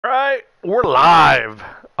Right, we're live.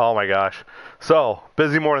 Oh my gosh. So,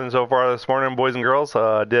 busy morning so far this morning, boys and girls.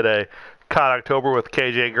 Did a COD October with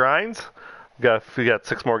KJ Grinds. We got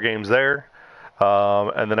 6 more games there.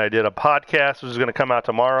 And then I did a podcast, which is going to come out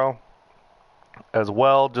tomorrow as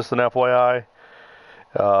well, just an FYI.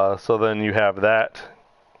 So then you have that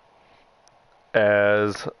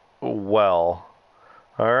as well.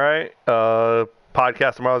 All right.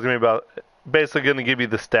 Podcast tomorrow is going to be about basically going to give you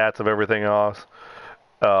the stats of everything else.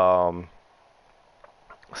 Stats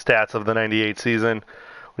of the 98 season,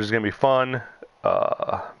 which is going to be fun.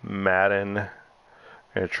 Madden. I'm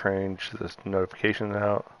going to change this notifications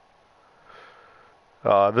out.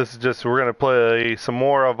 This is just, we're going to play some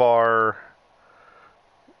more of our,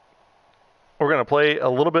 we're going to play a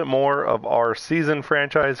little bit more of our season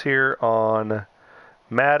franchise here on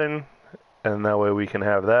Madden, and that way we can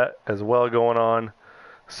have that as well going on.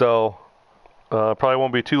 So, probably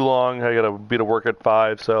won't be too long. I got to be to work at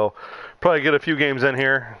 5, so probably get a few games in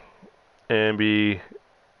here and be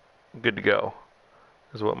good to go,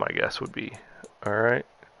 is what my guess would be. Alright,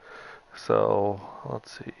 so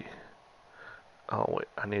let's see. Oh wait,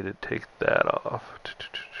 I need to take that off.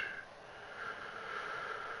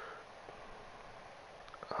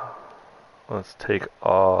 Let's take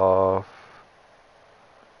off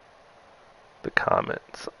the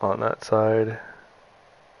comments on that side.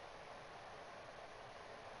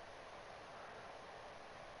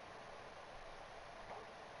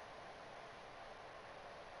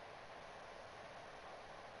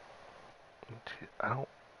 I don't.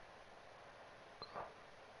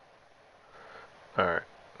 Alright.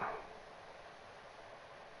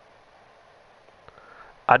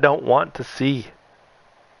 I don't want to see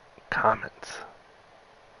comments.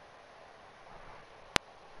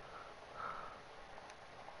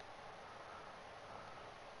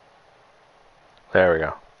 There we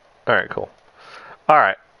go. Alright, cool.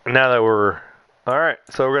 Alright, now that we're... Alright,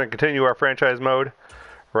 so we're going to continue our franchise mode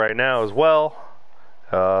right now as well,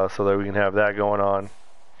 so that we can have that going on.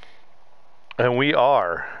 And we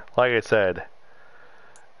are, like I said,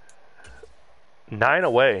 9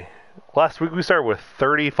 away. Last week we started with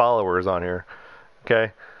 30 followers on here.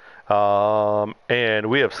 Okay. And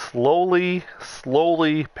we have slowly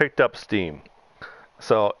picked up steam.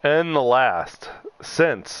 So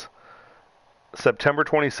since September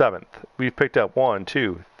 27th, we've picked up 1,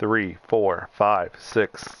 2, 3, 4, 5,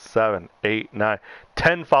 6, 7, 8, 9,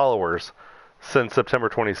 10 followers since September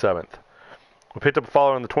 27th. We picked up a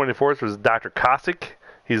follower on the 24th, which was Dr. Kosick.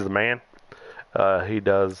 He's the man. He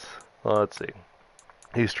does, let's see,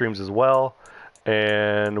 he streams as well.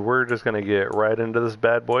 And we're just going to get right into this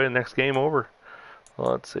bad boy. Next game over.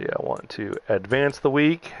 Let's see, I want to advance the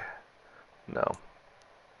week. No.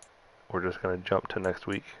 We're just going to jump to next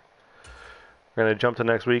week. We're going to jump to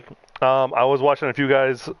next week. I was watching a few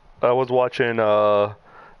guys. I was watching a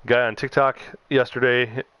guy on TikTok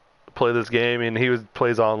yesterday play this game, and he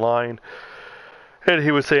plays online. And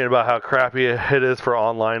he was saying about how crappy it is for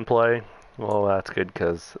online play. Well, that's good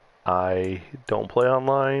because I don't play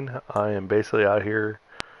online. I am basically out here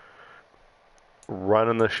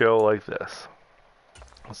running the show like this.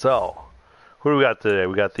 So, who do we got today?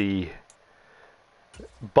 We got the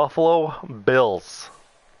Buffalo Bills.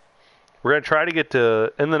 We're going to try to get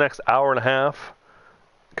to in the next hour and a half.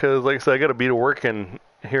 Because, like I said, I got to be to work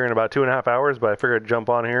here in about 2.5 hours. But I figured I'd jump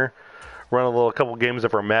on here, run a couple games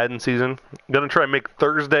of our Madden season. I'm going to try and make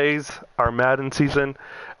Thursdays our Madden season.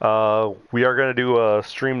 We are going to do a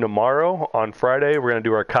stream tomorrow on Friday. We're going to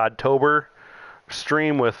do our CODtober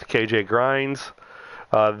stream with KJ Grinds.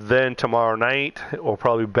 Then tomorrow night, we'll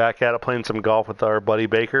probably be back at it playing some golf with our buddy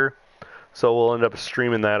Baker. So we'll end up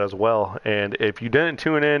streaming that as well. And if you didn't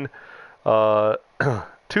tune in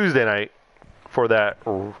Tuesday night for that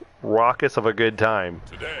raucous of a good time,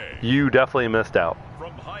 you definitely missed out.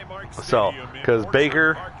 So, because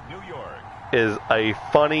Baker is a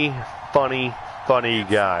funny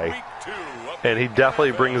guy, and he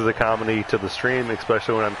definitely brings the comedy to the stream,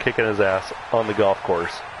 especially when I'm kicking his ass on the golf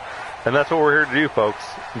course. And that's what we're here to do, folks,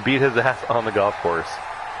 beat his ass on the golf course.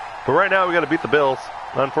 But right now we got to beat the Bills.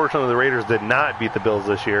 Unfortunately, the Raiders did not beat the Bills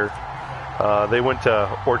this year. They went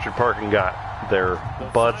to Orchard Park and got their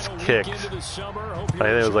butts kicked. I think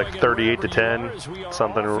it was like 38-10,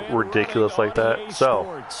 something ridiculous like that.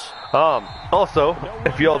 So, also,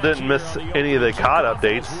 if y'all didn't miss any of the COD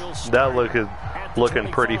updates, that look is looking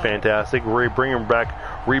pretty fantastic. We're bringing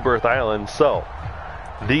back Rebirth Island. So,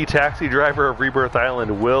 the taxi driver of Rebirth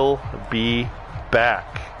Island will be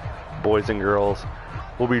back, boys and girls.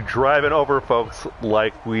 We'll be driving over folks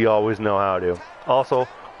like we always know how to. Also,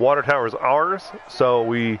 Water Tower is ours, so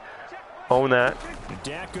we own that.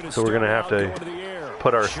 So we're going to have to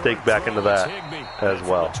put our stake back into that as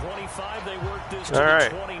well. All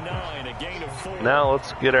right. Now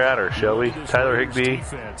let's get her at her, shall we? Tyler Higbee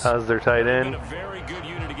has their tight end.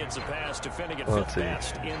 Let's see.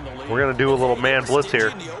 We're going to do a little man blitz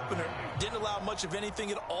here.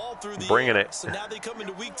 Bringing it. So now they come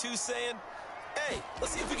into week 2 saying, hey,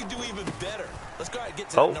 let's see if we can do even better. Let's go ahead and get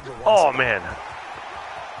to oh, number 1. oh man.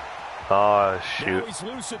 Oh, shoot.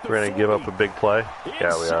 We're going to give up a big play.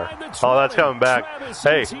 Yeah, we are. Oh, that's coming back.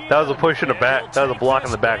 Hey, that was a push in the back. That was a block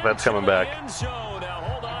in the back. That's coming back.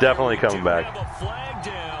 Definitely coming back.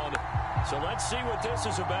 So let's see what this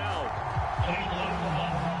is about.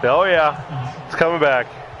 Oh, yeah. It's coming back.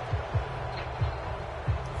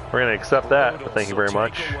 We're going to accept that. Thank you very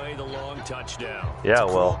much. Yeah,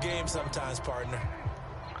 well.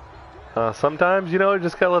 Sometimes, you know,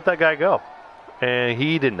 just got to let that guy go. And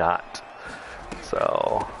he did not.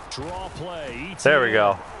 So, there we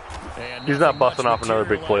go. He's not busting off another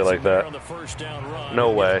big play like that. No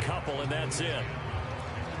way.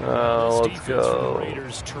 Let's go.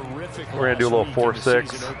 We're going to do a little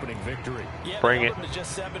 4-6. Bring it.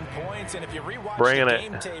 Bringing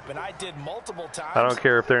it. I don't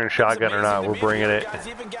care if they're in shotgun or not. We're bringing it.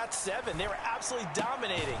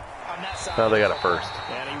 Oh, they got it first.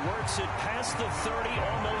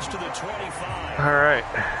 All right.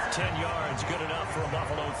 10 yards, good enough for a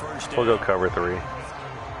Buffalo first down. We'll go cover 3.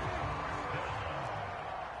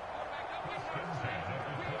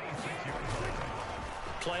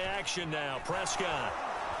 Play action now. Prescott.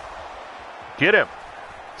 Get him.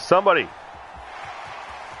 Somebody.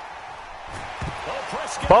 Oh,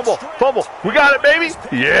 Prescott Fumble. straight. Fumble. We got it, baby.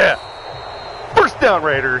 Yeah. First down,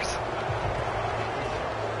 Raiders.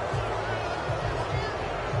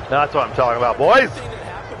 That's what I'm talking about, boys.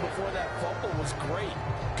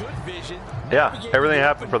 Yeah, everything that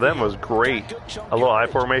happened for them was great. A little I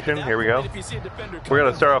formation. Here we go. We're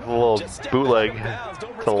going to start off with a little bootleg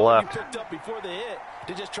to the left. A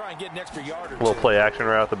little play action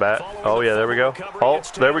right off the bat. Oh, yeah, there we go. Oh,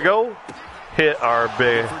 there we go. Hit our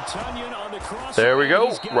big. There we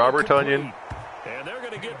go. Robert Tonyan. And they're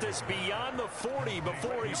going to get this beyond the 40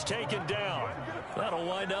 before he's taken down. That'll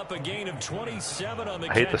wind up a gain of 27 on the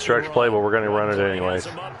I hate the stretch play, but we're going to run it anyways.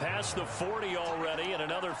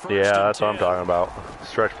 Yeah, that's what I'm talking about.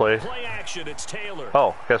 Stretch play.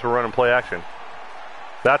 Oh, guess we're running play action.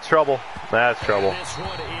 That's trouble. That's trouble.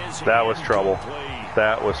 That was trouble.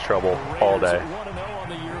 That was trouble all day.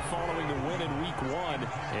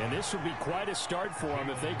 This would be quite a start for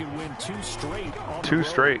them if they could win 2 straight. 2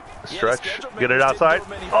 straight. Stretch. Get it outside.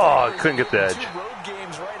 Oh, couldn't get the edge.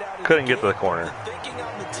 Couldn't get to the corner.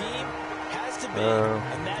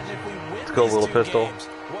 Let's go a little pistol.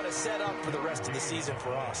 What a setup for the rest of the season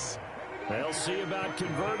for us. They'll see about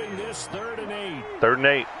converting this 3rd and 8. 3rd and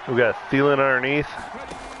 8. We got Thielen underneath.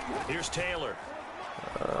 Here's Taylor.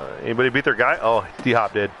 Anybody beat their guy? Oh,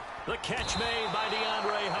 D-Hop did. The catch made by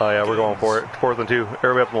DeAndre. Oh yeah, we're going for it. 4th and 2.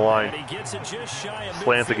 Everybody up in the line. And he gets it just shy of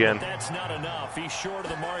slants midfield, again. That's not enough. He's short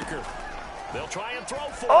of the marker. They'll try and throw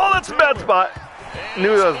for Oh, that's a bad spot.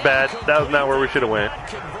 Knew that was bad. That was not where we should have went.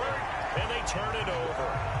 And they turn it over.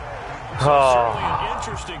 Oh. Certainly an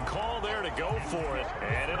interesting call there to go for it.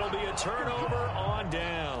 And it'll be a turnover on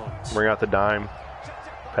downs. Bring out the dime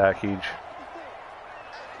package.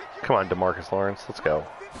 Come on, DeMarcus Lawrence. Let's go.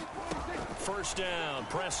 First down,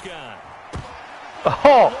 Prescott.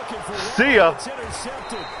 Oh, see ya. It's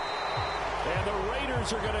intercepted. And the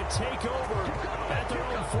Raiders are going to take over at their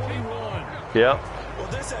own 41. Yep. Well,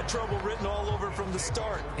 this had trouble written all over from the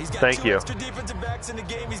start. He's got Thank 2 you. extra defensive backs in the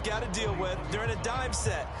game he's got to deal with. They're in a dime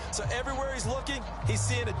set. So everywhere he's looking, he's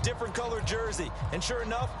seeing a different color jersey. And sure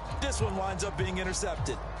enough, this one winds up being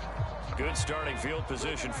intercepted. Good starting field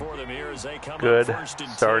position for them here as they come Good up first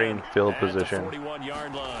and starting 10 field at position. The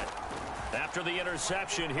 41-yard line. After the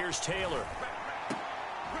interception, here's Taylor.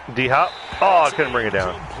 D-Hop. Oh, I couldn't bring it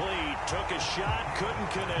down. Complete. Took a shot, couldn't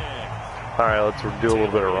connect. All right, let's do a little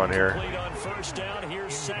bit of run here. Complete on first down.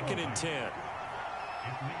 Here's 2nd and 10.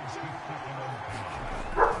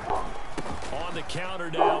 On the counter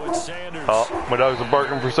now, it's Sanders. Oh, my dogs are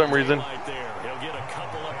barking for some reason. Right there. He'll get a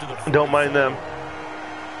couple up to the Don't mind them.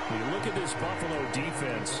 You look at this Buffalo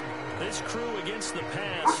defense. This crew against the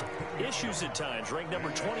pass, issues at times. Ranked number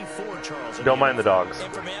 24, Charles. Don't mind the dogs.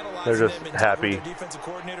 They're just happy,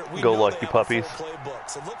 go-lucky puppies.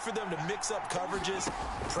 So look for them to mix up coverages,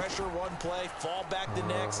 pressure one play, fall back the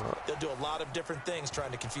next. They'll do a lot of different things trying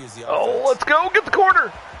to confuse the offense. Oh, let's go. Get the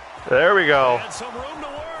corner. There we go. Had some room to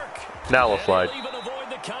work. Now we'll slide. He'll even avoid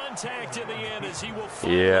the contact in the end as he will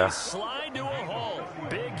slide to a hole.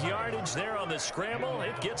 Big yardage there on the scramble.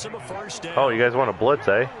 It gets him a first down. Oh, you guys want to blitz,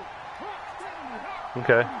 eh?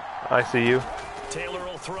 Okay, I see you. Taylor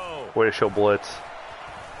will throw. Way to show blitz.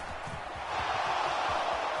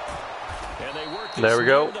 And they work this There we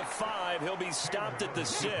go. near the 5. He'll be stopped at the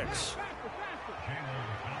 6.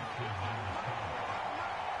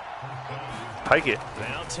 Hike it.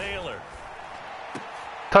 Now Taylor.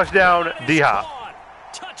 Touchdown, D-Hop.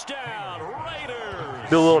 Touchdown, Raiders.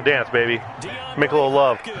 Do a little dance, baby. Make a little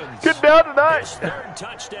love. Get down tonight. His third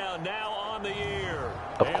touchdown now on the year.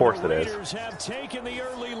 Of course it is. The Raiders have taken the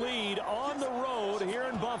early lead on the road here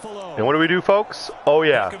in Buffalo. And what do we do, folks? Oh,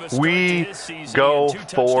 yeah. We go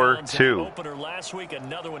for 2. Opener last week,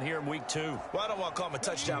 another one here in week 2. Well, I don't want to call him a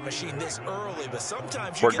touchdown machine this early, but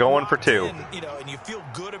sometimes we're going for 2. And you feel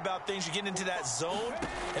good about things. You get into that zone,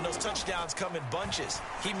 and those touchdowns come in bunches.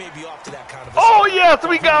 He may be off to that kind of a start. Yes,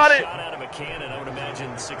 we got it. Shot out of a cannon. I would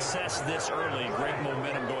imagine success this early. Great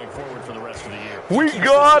momentum going forward for the rest of the year. We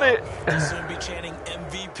got it. He'll soon be chanting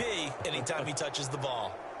MVP anytime he touches the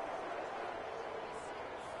ball.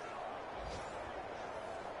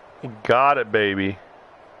 Got it, baby.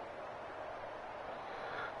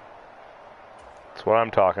 That's what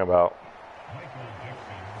I'm talking about.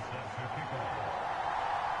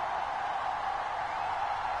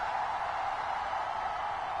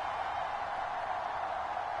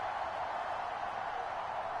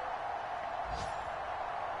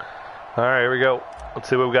 All right, here we go. Let's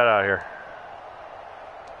see what we got out here.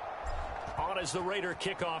 On is the Raider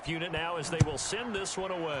kickoff unit now as they will send this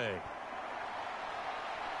one away.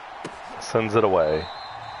 Sends it away.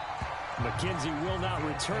 McKenzie will not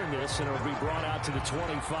return this, and it'll be brought out to the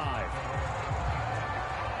 25.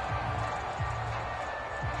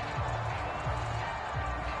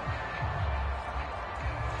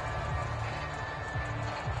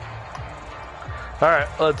 All right,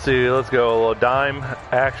 let's see. Let's go a little dime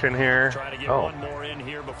action here. Try to get one more in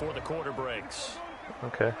here before the quarter breaks.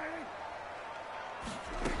 Okay.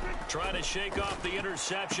 Trying to shake off the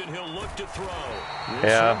interception. He'll look to throw.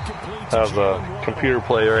 Yeah, that was a computer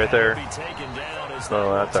play right there.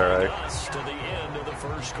 No, that's all right. To the end of the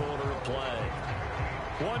first quarter of play.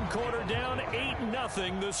 1 quarter down,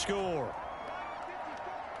 8-0 the score.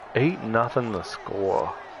 8-0 the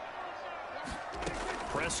score.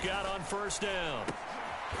 Prescott on first down.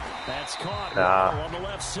 That's caught on the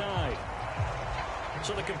left side.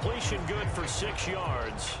 So the completion good for 6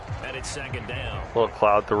 yards, and it's second down. Little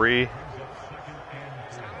cloud 3.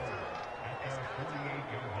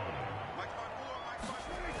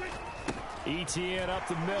 ETN up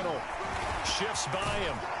the middle. Shifts by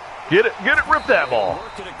him. Get it, rip that ball.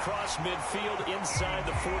 Worked it across midfield inside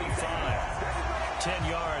the 45.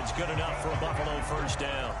 10 yards, good enough for a Buffalo first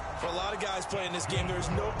down. For a lot of guys playing this game, there's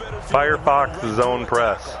no better Firefox zone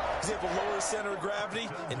press. He's able to lower his center of gravity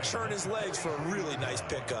and churn his legs for a really nice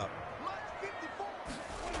pickup.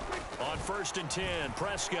 On 1st and 10,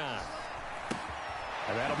 Prescott.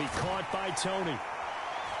 And that'll be caught by Tony.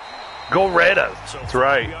 Go Raiders. That's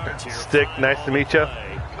right. Stick, nice to meet you.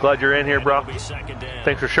 Glad you're in here, bro.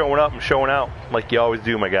 Thanks for showing up and showing out like you always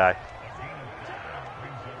do, my guy.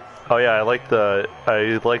 Oh yeah, I liked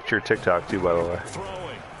your TikTok too, by the way.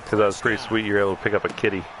 Because that was pretty sweet. You're able to pick up a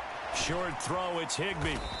kitty. Short throw, it's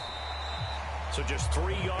Higbee. So just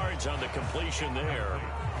 3 yards on the completion there.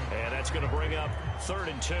 And that's going to bring up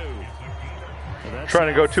 3rd and 2. Trying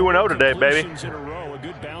to go 2-0 today, baby. In a row, a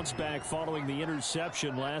good bounce back following the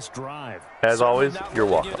interception last drive. As always, you're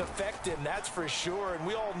welcome. Affect him, that's for sure. And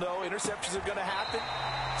we all know interceptions are going to happen.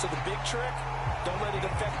 So the big trick, don't let it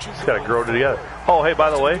affect you. Just got to grow together. Oh, hey, by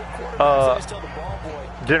the way,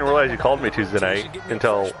 didn't realize you called me Tuesday night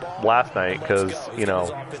until last night because, you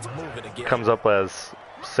know, it comes up as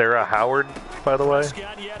Sarah Howard, by the way,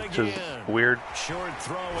 which is weird. Short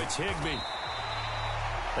throw, it's Higbee.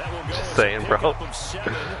 Just saying, bro. On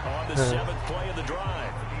the 7th play of the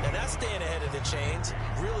drive. And that's staying ahead of the chains.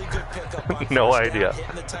 Really good pickup. No idea.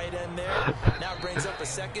 Hitting the tight end there. Now brings up a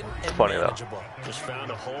second. It's funny though. Just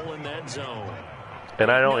found a hole in that zone. And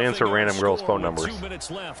I don't answer random girls' phone numbers. 2 minutes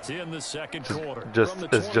left in the second quarter.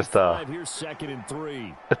 It's just here's 2nd and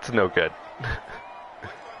 3. It's no good.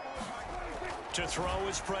 To throw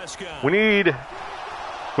is Prescott. We need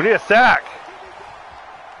a sack.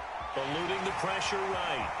 Eluding the pressure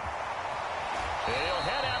right. He'll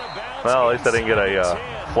head out of bounds. Well, at least I didn't get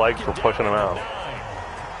a flag for pushing him out.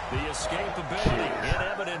 The escapability in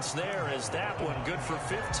evidence there as that one good for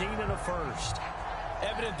 15 and a first.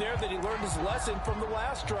 Evident there that he learned his lesson from the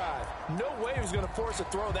last drive. No way he was going to force a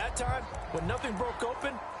throw that time. When nothing broke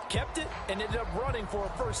open, kept it, and ended up running for a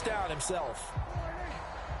first down himself.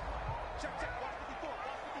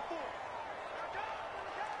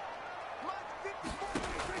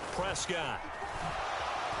 Prescott.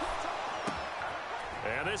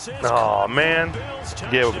 And this is Oh, man.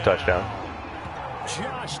 Gave up a touchdown.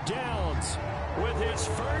 Josh Downs with his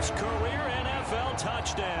first career NFL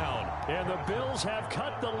touchdown. And the Bills have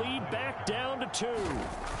cut the lead back down to 2.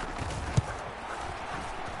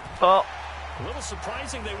 Oh. A little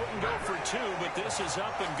surprising they wouldn't go for 2, but this is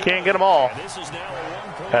up and good. Can't get them all, and this is now a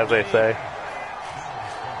 1-point as they lead. say.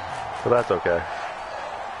 So that's okay.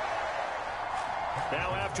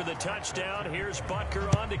 Now after the touchdown, here's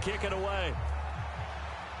Butker on to kick it away.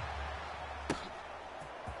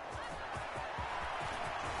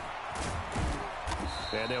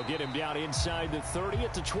 And they'll get him down inside the 30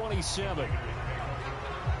 at the 27.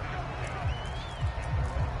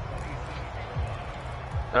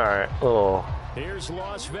 All right. Oh. Here's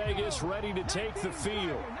Las Vegas ready to take the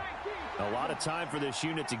field. A lot of time for this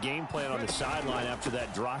unit to game plan on the sideline after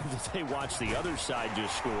that drive that they watched the other side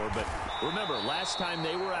just score. But remember, last time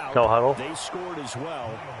they were out, no huddle. They scored as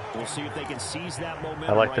well. We'll see if they can seize that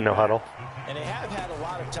momentum. I like the no huddle. And they have had a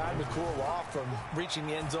lot of time to cool off from reaching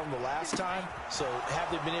the end zone the last time. So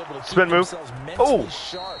have they been able to keep Spin move. themselves mentally Oh,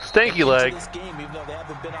 sharp stanky leg. this game, even though they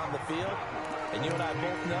haven't been on the field? And you and I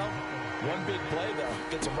both know, one big play,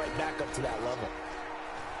 though, gets them right back up to that level.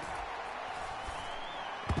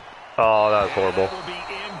 Oh, that was horrible. That will be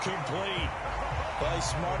incomplete. Well, he's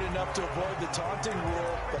smart enough to avoid the taunting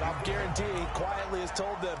rule, but I'm guaranteeing he quietly has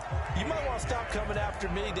told them, you might want to stop coming after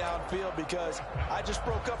me downfield because I just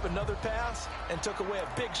broke up another pass and took away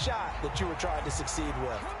a big shot that you were trying to succeed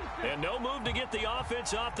with. And no move to get the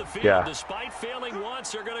offense off the field. Despite failing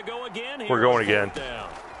once, they're going to go again. We're going again. Down.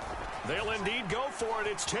 They'll indeed go for it.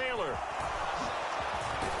 It's Taylor.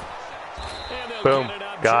 Boom.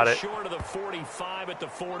 Got it. Short of the 45 at the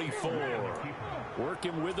 44.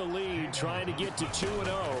 Working with the lead, trying to get to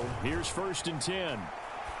 2-0. Here's 1st and 10.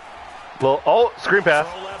 Well, oh, screen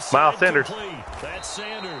pass. Miles Sanders. Complete. That's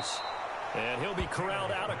Sanders. And he'll be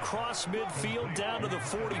corralled out across midfield down to the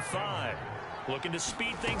 45. Looking to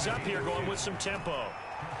speed things up here, going with some tempo.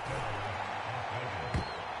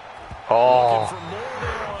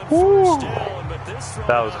 Oh. Woo. Down, but this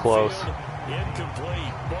that was close.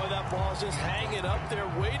 Incomplete. Boy, that ball's just hanging up there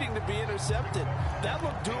waiting to be intercepted. That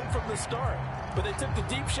looked doomed from the start, but they took the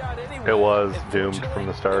deep shot anyway. It was doomed from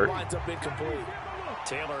the start. It winds up incomplete.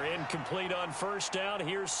 Taylor incomplete on 1st down.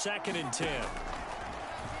 Here's 2nd and 10.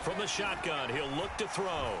 From the shotgun, he'll look to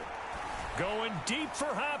throw. Going deep for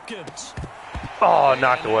Hopkins. Oh,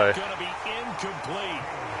 knocked away. Going to be incomplete.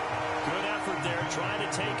 Good effort there, trying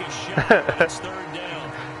to take a shot, but it's 3rd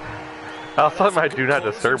down. I also had my do not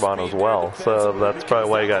disturb on as well, so that's probably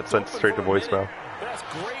why he got sent straight to voicemail. That's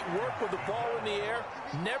great work with the ball in the air.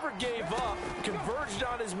 Never gave up, converged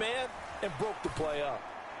on his man, and broke the play up.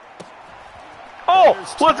 Oh,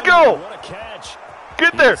 let's go! What a catch.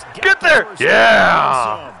 Get there! Get there!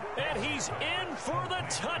 Yeah! And he's in for the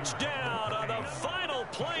touchdown on the final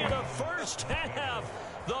play of the 1st half.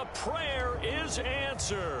 The prayer is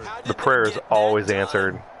answered. The prayer is always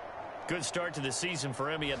answered. Good start to the season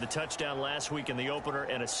for him. He had the touchdown last week in the opener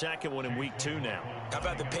and a second one in week 2 now. How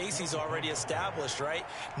about the pace he's already established, right?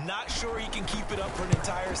 Not sure he can keep it up for an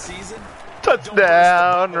entire season.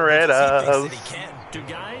 Touchdown, Raiders. Do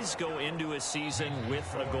guys go into a season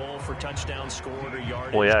with a goal for touchdown scored or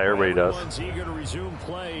yardage? Well, yeah, everybody does. Everyone's eager to resume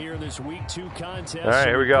play here in this week 2 contest. All right,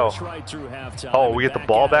 here we go. Right through halftime. Oh, we get the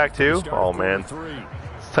ball back too? Oh, man.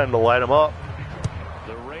 It's time to light them up.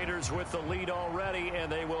 The Raiders with the lead already,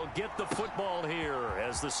 and they will get the football here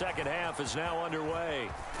as the 2nd half is now underway.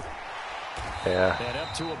 Yeah. And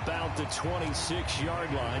up to about the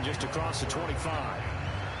 26-yard line, just across the 25.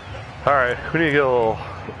 All right, we need to get a little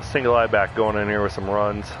single eye back going in here with some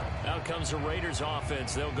runs. Out comes the Raiders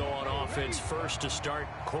offense. They'll go on offense first to start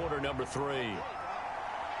quarter number 3.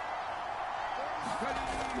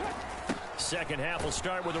 2nd half will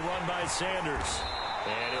start with a run by Sanders.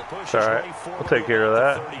 And he'll push his way forward. We'll take care of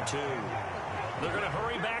that. 32. They're going to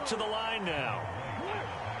hurry back to the line now.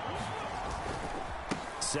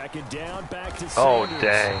 2nd down, back to Sanders. Oh,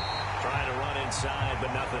 dang. Trying to run inside,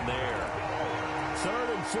 but nothing there. 3rd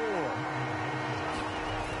and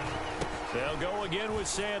 4. They'll go again with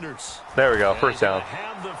Sanders. There we go, 1st down.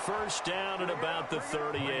 Have the 1st down at about the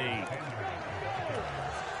 38.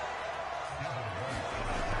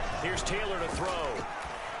 Here's Taylor to throw.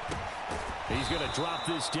 He's going to drop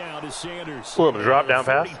this down to Sanders. A little drop down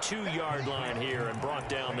pass. 42-yard line here and brought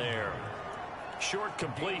down there. Short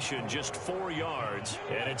completion, just 4 yards,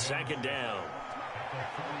 and it's 2nd down.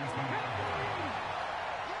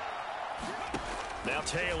 Now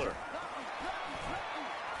Taylor.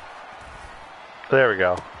 There we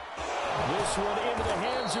go. This one into the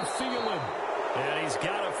hands of Thielen. And he's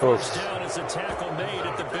got a first down as a tackle made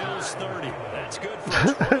at the Bills' 30. That's good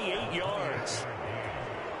for 28 yards.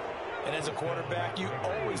 And as a quarterback, you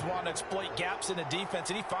always want to exploit gaps in a defense,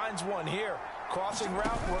 and he finds one here. Crossing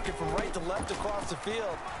route, working from right to left across the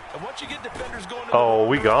field. And once you get defenders going to oh,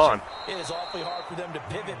 we gone. It is awfully hard for them to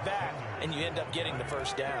pivot back, and you end up getting the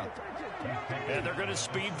first down. And they're going to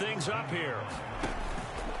speed things up here.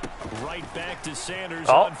 Right back to Sanders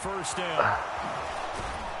on first down.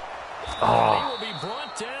 Oh. He will be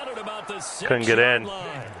brought down at about the 6-yard Couldn't get in.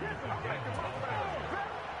 line.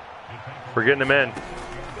 We're getting him in.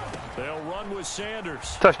 They'll run with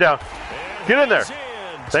Sanders. Touchdown. And Get in there.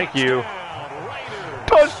 Thank you.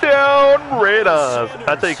 Touchdown, Raiders.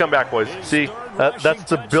 That's how you come back, boys. See, that's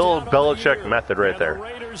the Bill Belichick method right there.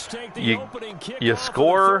 You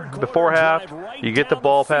score before half, you get the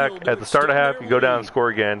ball back at the start of half, you go down and score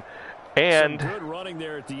again, and good running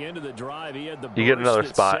there at the end of the drive. He had the you get another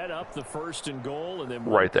spot set up the first and goal, and then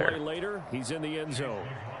right there. Later, he's in the end zone.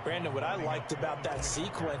 Brandon, what I liked about that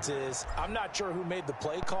sequence is I'm not sure who made the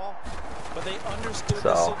play call, but they understood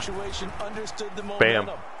the situation, understood the momentum.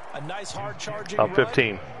 Bam. A nice hard charging Up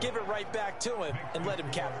 15. Run, give it right back to him and let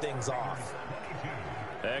him cap things off.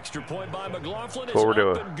 Extra point by McLaughlin is what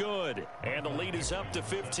we're up doing. and good. And the lead is up to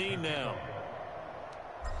 15 now.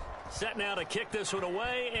 Set now to kick this one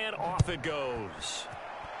away, and off it goes.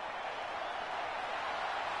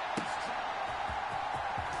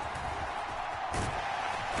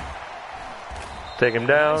 Take him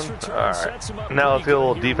down. All right. Now let's get a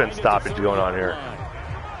little defense stoppage going on here.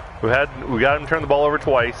 We got him turn the ball over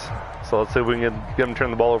twice, so let's see if we can get him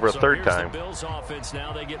turn the ball over a third time. The Bills offense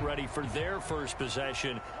now. They get ready for their first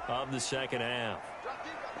possession of the second half.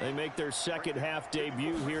 They make their second half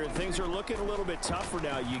debut here, and things are looking a little bit tougher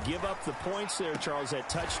now. You give up the points there, Charles, that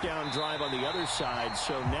touchdown drive on the other side.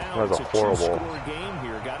 So now it's a two-score game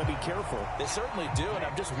here. Got to be careful. They certainly do, and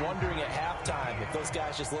I'm just wondering at halftime if those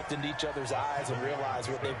guys just looked into each other's eyes and realized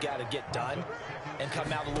what they've got to get done and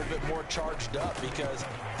come out a little bit more charged up, because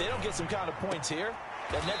if they don't get some kind of points here,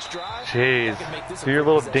 that next drive, jeez, do your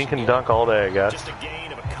little dink and dunk all day, I guess. Just a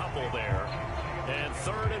gain of a couple there. And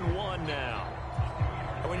 3rd and 1 now.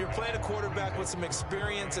 When you're playing a quarterback with some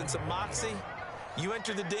experience and some moxie, you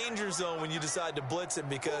enter the danger zone when you decide to blitz him,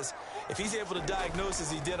 because if he's able to diagnose as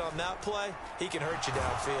he did on that play, he can hurt you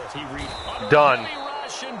downfield. He read done.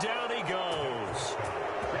 Rush, and down he goes.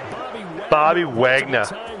 Bobby Wagner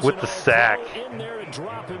with the sack. In there to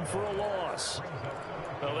drop him for a loss.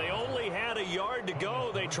 Well, they only had a yard to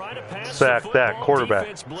go. They try to pass sack the that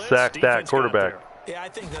quarterback. Sack that quarterback. Yeah, I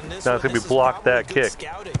think on this now it's going to be blocked that kick.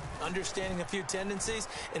 Scouting, understanding a few tendencies,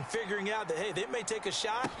 and figuring out that, hey, they may take a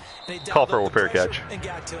shot. And he call for a fair catch. And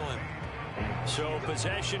got to him. So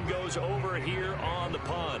possession goes over here on the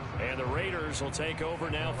punt. And the Raiders will take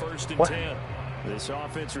over now 1st and 10. This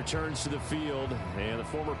offense returns to the field, and the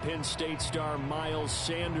former Penn State star Miles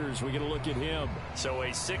Sanders, we're going to look at him. So a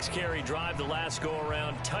 6-carry drive the last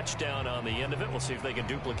go-around, touchdown on the end of it. We'll see if they can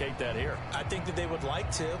duplicate that here. I think that they would like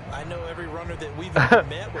to. I know every runner that we've ever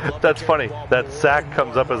met would love That's to funny. That sack and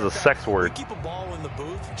comes up as a sex word. We keep a ball in the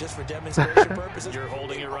booth just for demonstration purposes. You're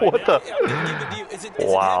holding it right what now. the?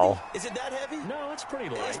 Wow. Is it that heavy? No, it's pretty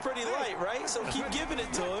light. It's pretty light, right? So keep giving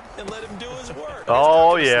it to him and let him do his work.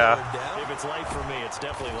 Oh, yeah. If it's light for me, it's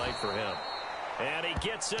definitely light for him. And he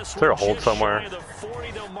gets this. Is there a hold somewhere? The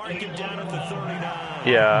 40, they'll mark him down at the 39.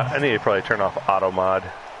 Yeah, I need to probably turn off auto mod.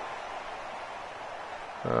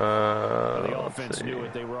 The offense knew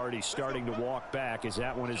it. They were already starting to walk back as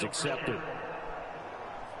that one is accepted.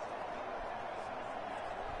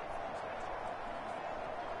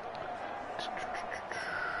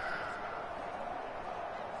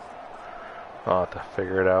 I'll have to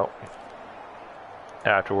figure it out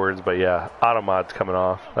afterwards, but yeah, auto mod's coming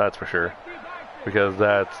off, that's for sure, because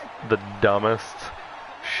that's the dumbest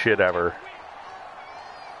shit ever.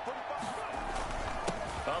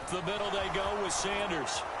 Up the middle they go with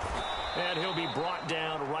Sanders, and he'll be brought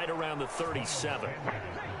down right around the 37.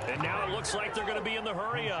 And now it looks like they're going to be in the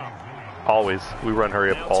hurry up. Always, we run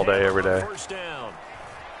hurry up all day, every day. First down.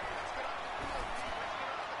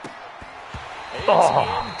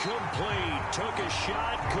 Incomplete. Took a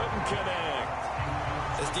shot, couldn't connect.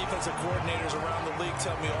 As defensive coordinators around the league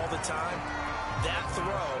tell me all the time, that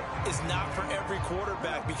throw is not for every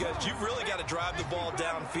quarterback, because you've really got to drive the ball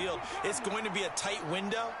downfield. It's going to be a tight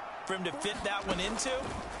window for him to fit that one into.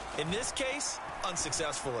 In this case,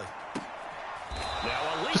 unsuccessfully.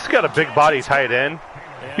 Just got a big body tight end.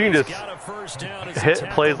 You can just hit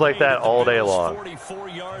plays like that all day long.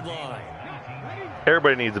 44-yard line.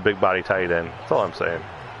 Everybody needs a big body tight end. That's all I'm saying.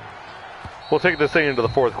 We'll take this thing into the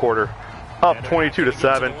fourth quarter. Up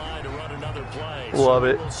 22-7. Love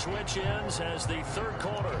it.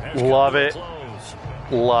 Love it.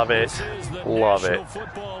 Love it. Love it.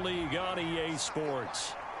 Football League on EA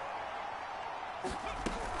Sports.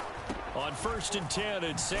 On 1st and 10,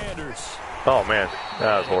 it's Sanders. Oh man,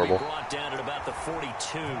 that was horrible. Brought down at about the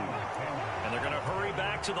 42, and they're going to hurry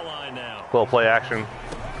back to the line now. Little play action.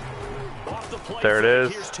 Off the play there it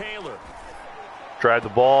is. Here's Taylor. Drive the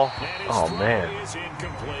ball. Oh man. Is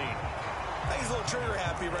incomplete. He's a little trigger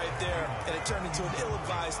happy right there, and it turned into an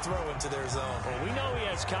ill-advised throw into their zone. Well, we know he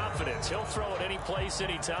has confidence. He'll throw it any place,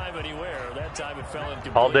 anytime, anywhere. That time it fell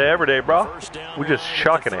incomplete. All day, every day, bro. We're just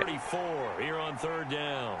chucking it. 34 here on 3rd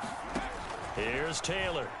down. Here's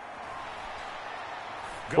Taylor.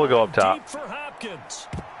 We'll go up top. Deep for Hopkins.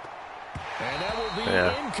 And that will be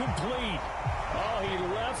incomplete. Oh, he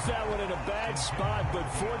left that one in a bad spot, but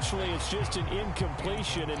fortunately it's just an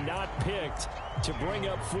incompletion and not picked to bring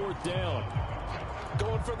up 4th down.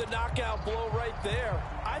 Going for the knockout blow right there.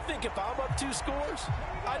 I think if I'm up 2 scores,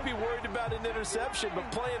 I'd be worried about an interception, but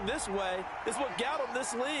playing this way is what got them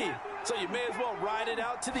this lead. So you may as well ride it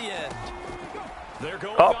out to the end. They're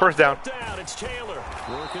going first down. It's Taylor.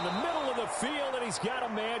 Work in the middle of the field, and he's got a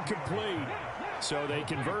man complete. So they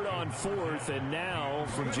convert on 4th, and now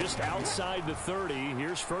from just outside the 30,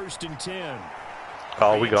 here's 1st and 10.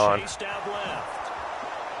 Oh, we gone. Chased out left.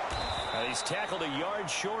 He's tackled a yard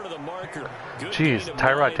short of the marker. Jeez,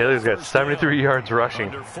 Tyrod Taylor's got 73 yards rushing.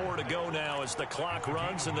 Under 4 to go now as the clock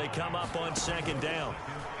runs, and they come up on 2nd down.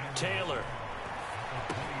 Taylor.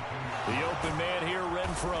 The open man here,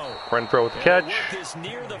 Renfro. Renfro with the catch. Work is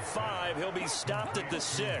near the 5. He'll be stopped at the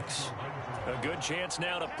 6. A good chance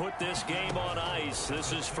now to put this game on ice.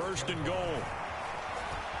 This is 1st and goal.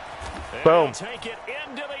 And boom. Take it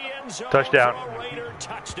into the end zone. Touchdown.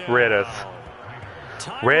 Touchdown. Raiders.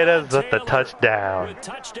 Raiders with the touchdown. With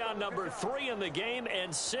touchdown number 3 in the game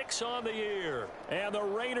and 6 on the year. And the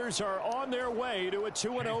Raiders are on their way to a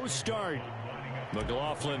 2-0 start.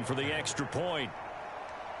 McLaughlin for the extra point.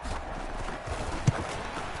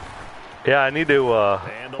 Yeah, I need to,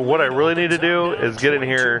 what I really need to do is get in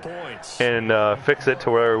here and fix it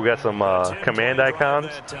to where we got some command icons.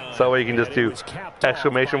 So that way you can just do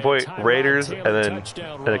exclamation point Raiders and then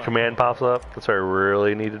a command pops up. That's what I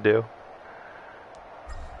really need to do.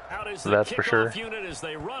 That's for sure. As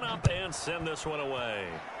they run up and send this one away.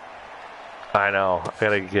 I know.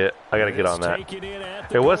 I gotta get on that.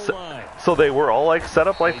 It was so they were all like set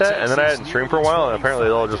up like that, and then I hadn't streamed for a while, and apparently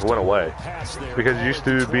they all just went away because it used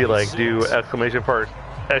to be like do exclamation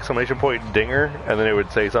point dinger, and then it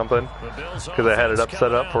would say something because I had it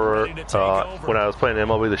set up for when I was playing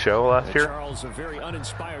MLB The Show last year.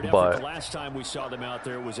 But the last time we saw them out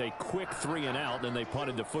there was a quick 3 and out, then they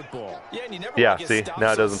punted the football. Yeah, see,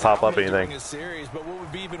 now it doesn't pop up anything. But what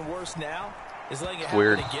would be even worse now is letting it happen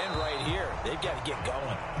weird. Again right here. They've got to get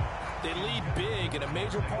going. They lead big, and a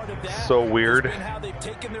major part of that so weird. how they've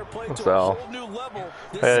taken their play to So a whole new level.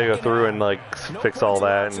 I had to go through and like fix all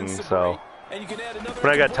that, and so and you can add another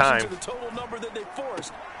when I got time. to the total number that they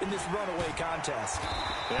forced in this runaway contest.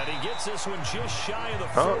 And he gets this one just shy of the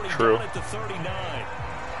 40, true. down at the 39.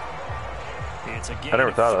 It's a game I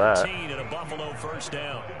never thought of that. And a Buffalo 1st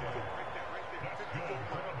down.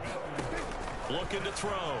 Looking to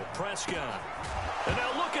throw. Prescott. And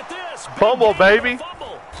now look at this. Fumble, baby.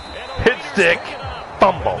 Fumble. Hit stick.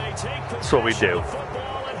 Fumble. That's what we do.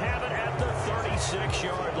 And have it at the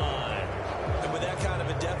 36-yard line. And with that kind of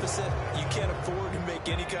a deficit, you can't afford to make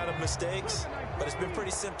any kind of mistakes. But it's been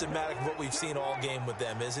pretty symptomatic of what we've seen all game with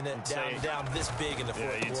them, isn't it? Down this big in the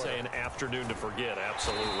fourth quarter. You'd say an afternoon to forget,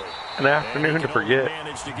 absolutely. An afternoon to forget.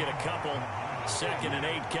 Managed to get a couple. 2nd and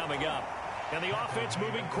 8 coming up. And the offense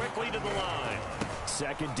moving quickly to the line.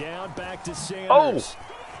 2nd down, back to Sanders.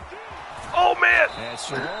 Oh, man. And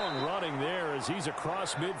strong running there as he's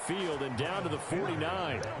across midfield and down to the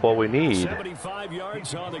 49. What we need. 75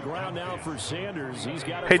 yards on the ground now for Sanders. He's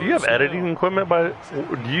got. Hey, do you have editing equipment?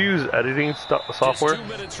 Do you use editing software? Just 2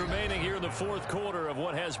 minutes remaining here in the 4th quarter of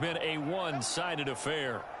what has been a one-sided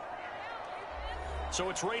affair. So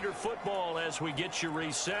it's Raider football as we get you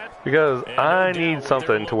reset. Because I need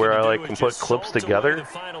something to where I like can put clips together,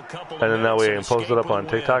 and then that way I can post it up on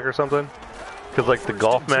TikTok or something. Because like the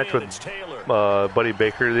golf match with Buddy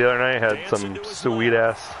Baker the other night had some sweet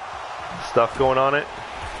ass stuff going on it.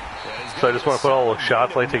 So I just want to put all those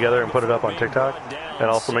shots like together and put it up on TikTok, and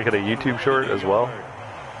also make it a YouTube short as well.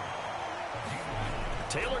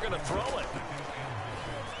 Taylor going to throw it.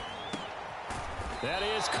 That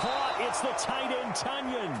is caught. It's the tight end,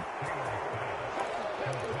 Tunyon.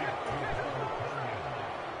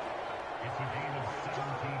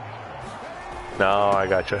 No, I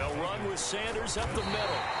gotcha. They'll run with Sanders up the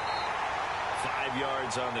middle. 5 5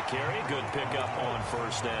 yards on the carry. Good pickup on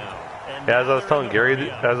first down. And Yeah, as I was telling Gary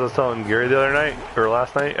the other night or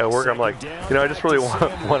last night at work, I'm like, I just really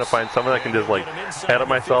want to find someone that can just like edit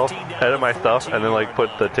my stuff, and then like put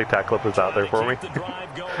the TikTok clippers out there for me.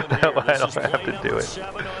 That way I don't have to do it.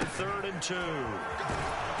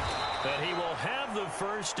 And he will have the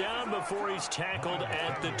first down before he's tackled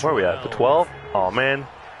at the 12. Where are we at? The 12? Oh man,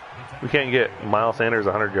 we can't get Miles Sanders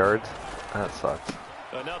 100 yards. That sucks.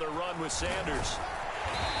 Another run with Sanders.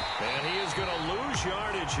 And he is going to lose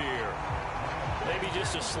yardage here. Maybe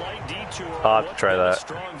just a slight detour. I'll have to try that.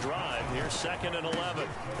 Strong drive. Here's 2nd and 11.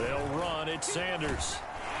 They'll run. It's Sanders.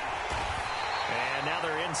 And now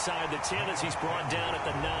they're inside the 10 as he's brought down at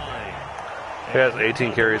the 9. He has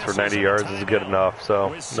 18 carries for 90 yards. This is good enough. So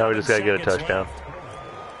now we just got to get a touchdown.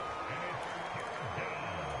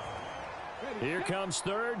 Here comes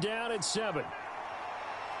 3rd down and 7.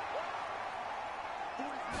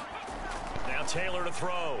 Now Taylor to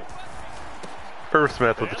throw. Irv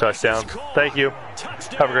Smith with the touchdown. Thank you.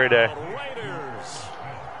 Have a great day. Raiders.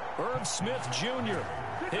 Irv Smith Jr.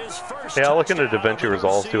 His first. Yeah, I'll look into DaVinci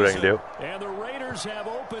results, see what I can do. And the Raiders have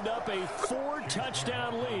opened up a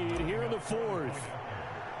 4-touchdown lead here in the 4th.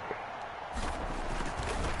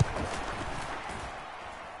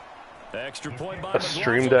 Extra point by a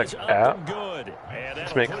Stream Deck app? Good.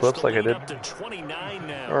 Just make clips like I did?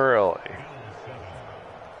 Really?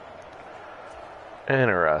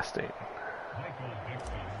 Interesting.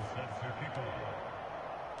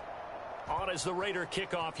 On as the Raider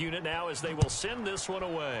kickoff unit now as they will send this one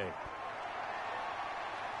away.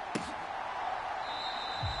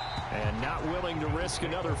 And not willing to risk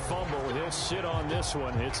another fumble. He'll sit on this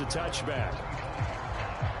one. It's a touchback.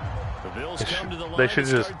 The Bills come to the line. They should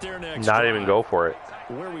just not even go for it.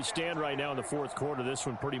 Where we stand right now in the 4th quarter, this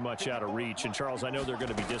one pretty much out of reach. And Charles, I know they're going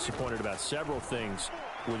to be disappointed about several things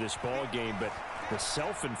with this ball game, but the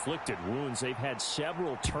self-inflicted wounds, they've had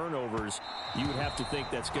several turnovers. You would have to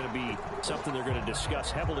think that's going to be something they're going to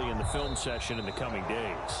discuss heavily in the film session in the coming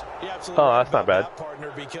days. Yeah, absolutely. Oh, that's not bad. That,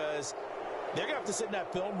 partner, because they're going to have to sit in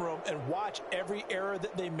that film room and watch every error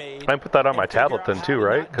that they made. I can put that on my tablet then too,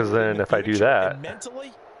 right? Because then if I do that,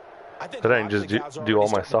 mentally, then I can just do all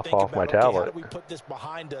my stuff off my tablet. So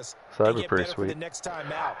that'd be pretty sweet.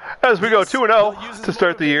 As we go 2-0 to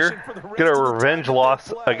start the year, get a revenge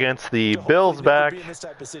loss against the Bills back.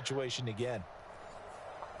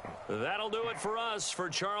 That'll do it for us, for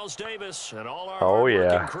Charles Davis and all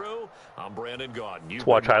our crew. I'm Brandon Gaudin. Let's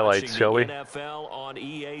watch highlights, shall we? NFL on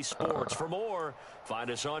EA Sports. For more, find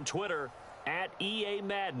us on Twitter at EA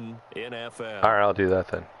Madden NFL. All right, I'll do that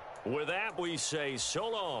then. With that, we say so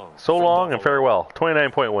long. So long and farewell.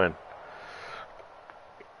 29-point win.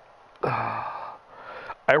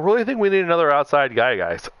 I really think we need another outside guy,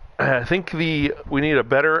 guys. I think we need a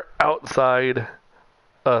better outside,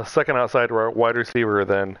 second outside wide receiver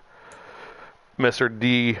than Mr.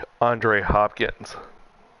 DeAndre Hopkins.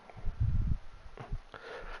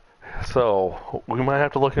 So we might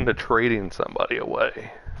have to look into trading somebody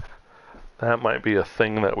away. That might be a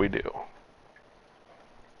thing that we do.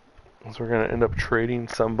 So we're going to end up trading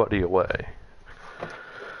somebody away.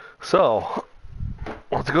 So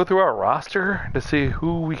let's go through our roster to see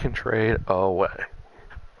who we can trade away.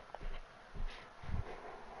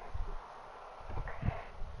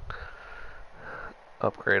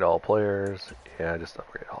 Upgrade all players. Yeah, just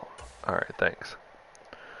upgrade all. Alright, thanks.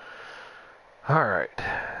 Alright.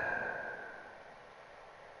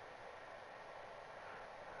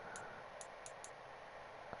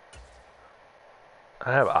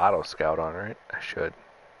 I have Auto Scout on, right? I should.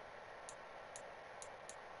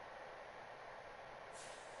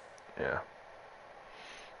 Yeah.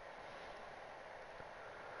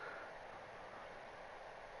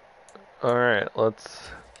 Alright, let's...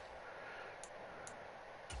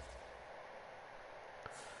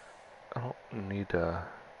 I don't need to...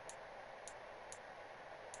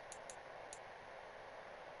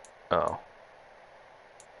 Oh.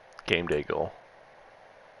 Game day goal.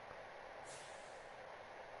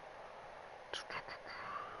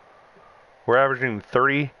 We're averaging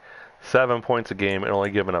 37 points a game and only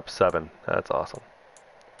giving up 7. That's awesome.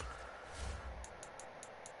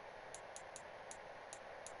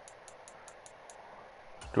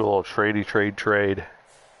 Do a little trade. We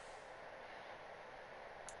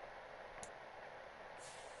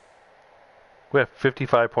have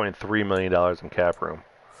 $55.3 million in cap room.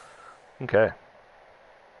 Okay.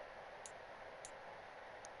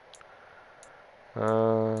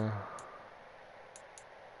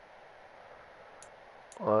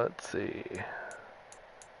 Let's see.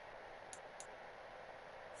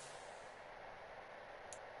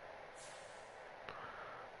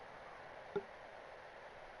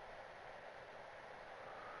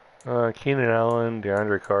 Keenan Allen,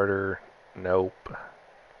 DeAndre Carter, nope.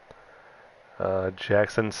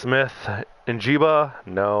 Jackson Smith, Njiba,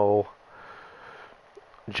 no.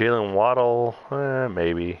 Jalen Waddle,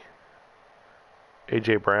 maybe.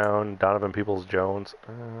 A.J. Brown, Donovan Peoples-Jones.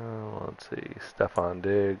 Let's see. Stephon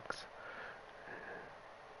Diggs.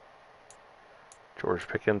 George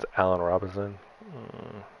Pickens, Allen Robinson.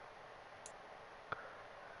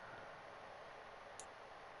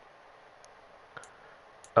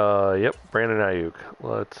 Yep, Brandon Ayuk.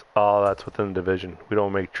 Oh, that's within the division. We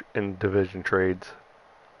don't make in division trades.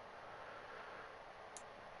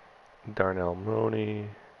 Darnell Mooney.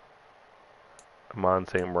 Amon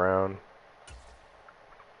St. Brown.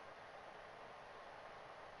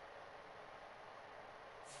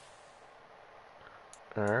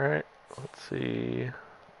 Alright, let's see.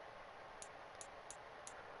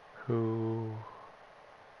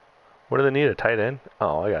 What do they need? A tight end?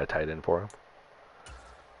 Oh, I got a tight end for him.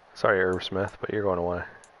 Sorry, Irv Smith, but you're going away.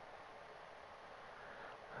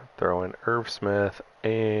 Throw in Irv Smith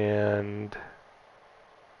and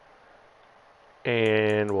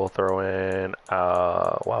we'll throw in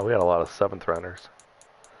wow, we got a lot of 7th rounders.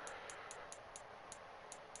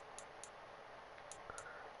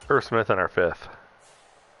 Irv Smith in our 5th.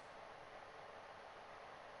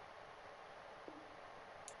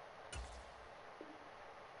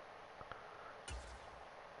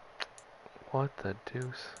 What the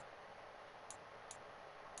deuce?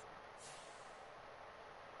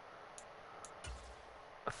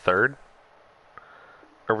 A 3rd?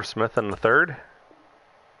 Irv Smith in the 3rd?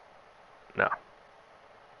 No.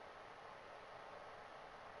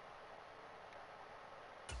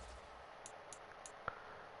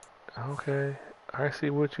 Okay, I see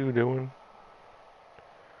what you're doing.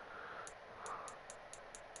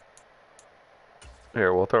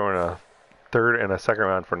 Here, we'll throw in a 3rd and a 2nd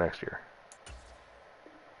round for next year.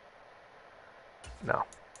 No.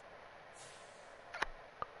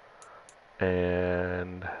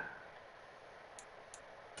 And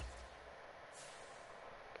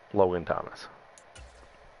Logan Thomas.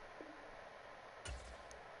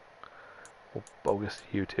 We'll bogus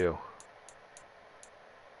you too.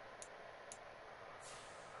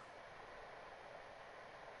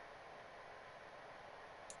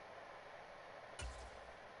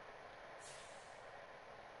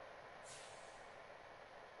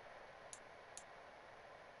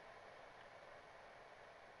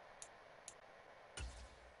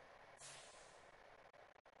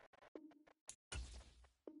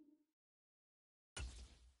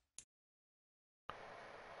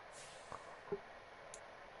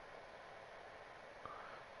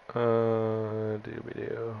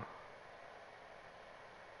 Doobie-doo.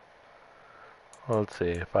 Let's see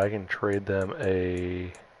if I can trade them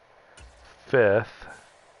a 5th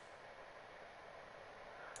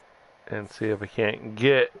and see if I can't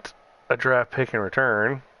get a draft pick in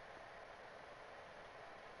return.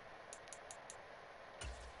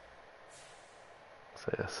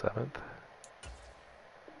 Say a 7th.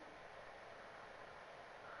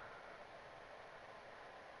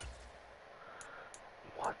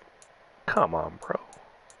 What? Come on, bro.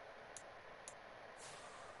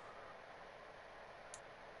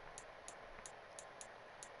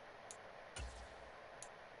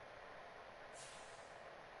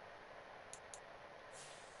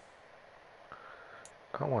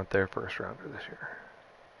 I want their 1st rounder this year.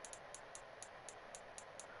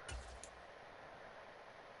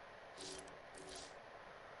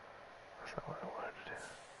 That's not what I wanted to do.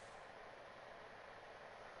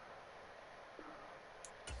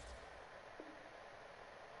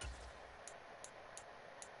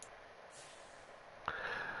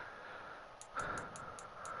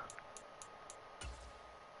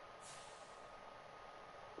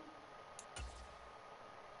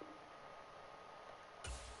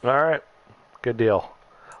 All right, good deal.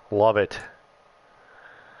 Love it.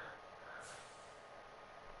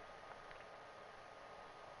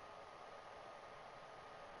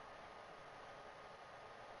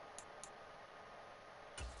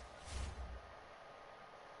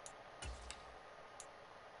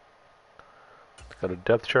 Let's go to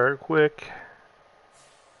depth chart quick.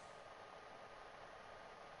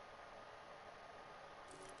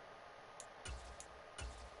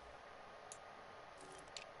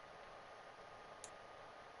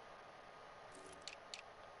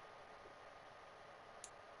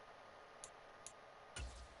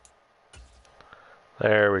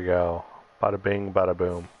 There we go. Bada bing, bada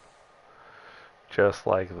boom. Just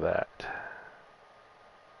like that.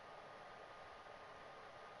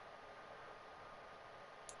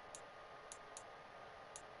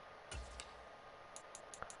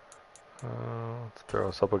 Let's throw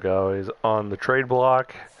a couple guys on the trade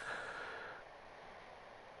block.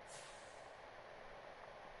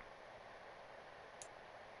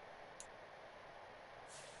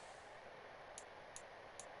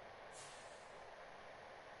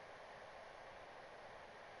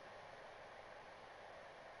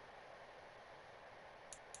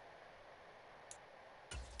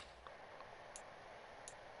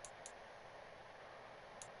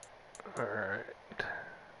 All right.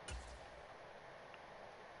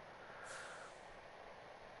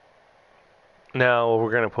 Now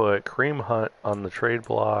we're going to put Kareem Hunt on the trade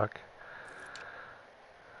block.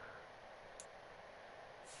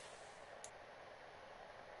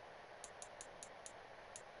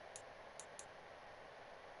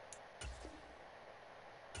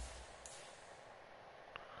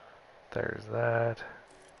 There's that.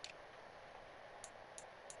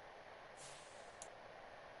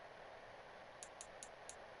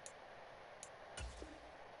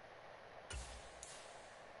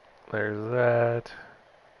 There's that.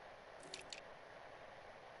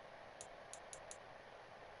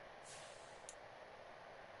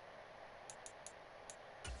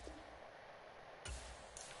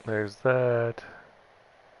 There's that.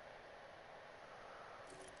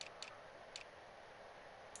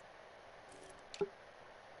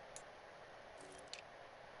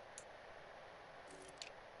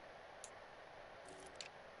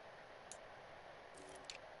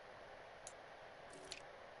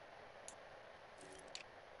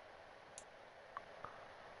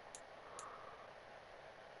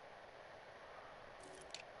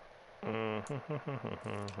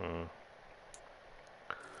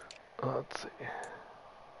 Let's see.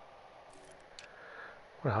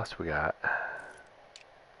 What else we got?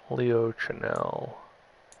 Leo Chanel,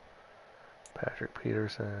 Patrick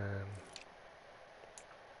Peterson.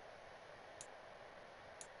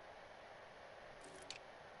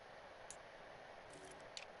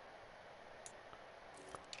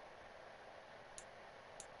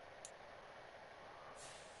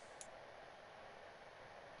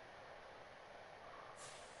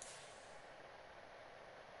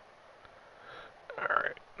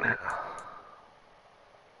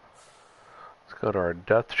 Go to our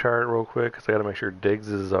depth chart real quick because I got to make sure Diggs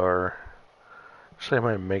is our. Actually, I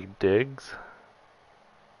might make Diggs.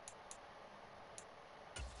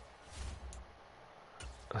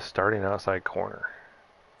 A starting outside corner.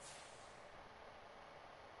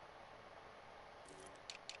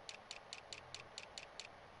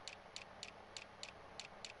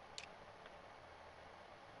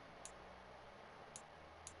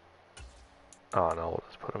 Oh no, we'll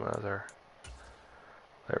just put him as our.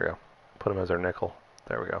 There we go. Put him as our nickel.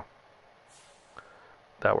 There we go.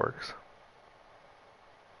 That works.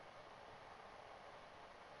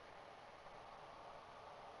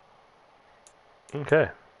 Okay.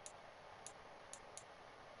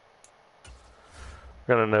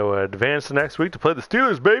 We're gonna know advance the next week to play the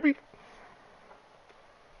Steelers, baby.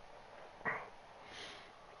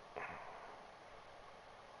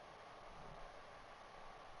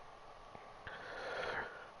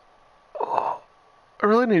 Oh, I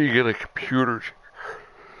really need to get a computer.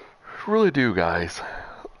 I really do, guys.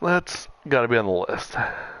 That's got to be on the list.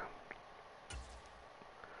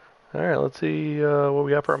 All right, let's see what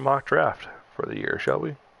we got for a mock draft for the year, shall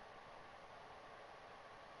we?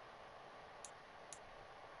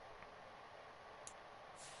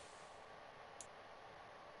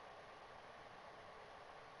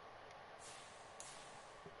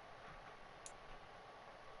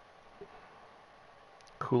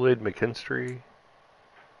 Kool-Aid McKinstry.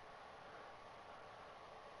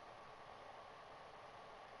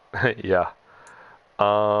 Yeah.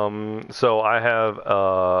 So I have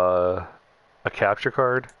a capture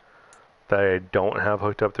card that I don't have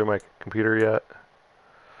hooked up through my computer yet.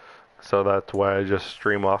 So that's why I just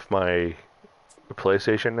stream off my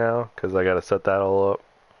PlayStation now, because I got to set that all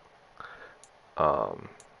up.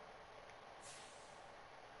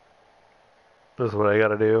 This is what I got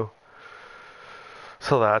to do.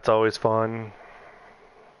 So that's always fun.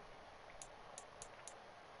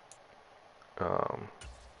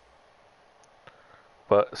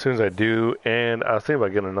 But as soon as I do, and I was thinking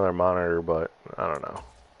about getting another monitor, but I don't know.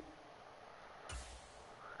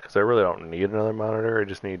 Because I really don't need another monitor. I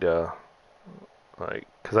just need to, like,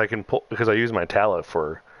 because I use my tablet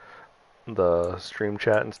for the stream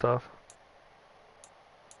chat and stuff.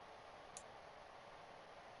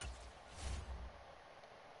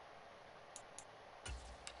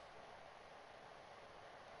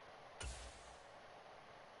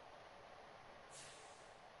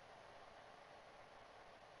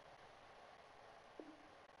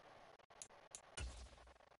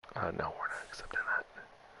 No, we're not accepting that.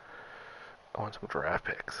 I want some draft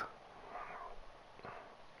picks.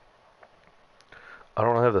 I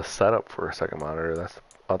don't have the setup for a second monitor. That's the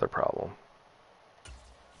other problem.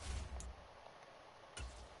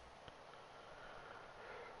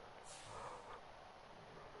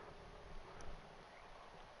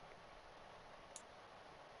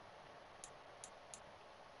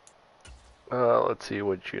 Let's see,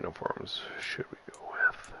 which uniforms should we go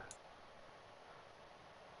with?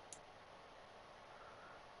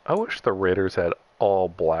 I wish the Raiders had all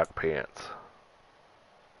black pants.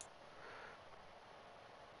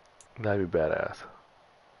 That'd be badass.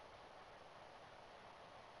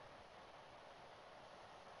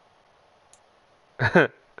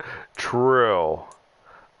 True.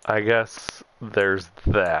 I guess there's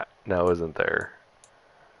that now, isn't there?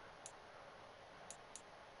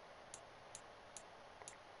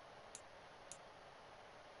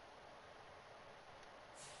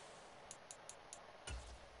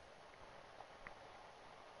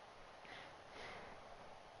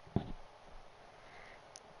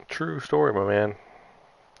 True story, my man.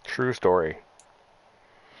 True story.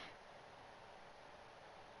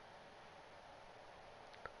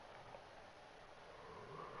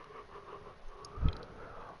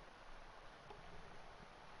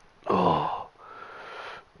 Oh.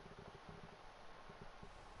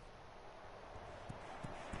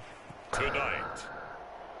 Tonight,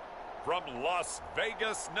 from Las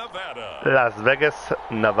Vegas, Nevada. Las Vegas,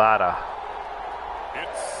 Nevada.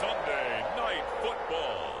 It's Sunday Night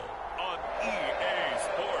Football on EA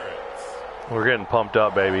Sports. We're getting pumped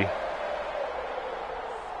up, baby.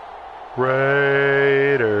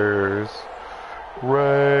 Raiders.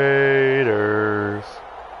 Raiders.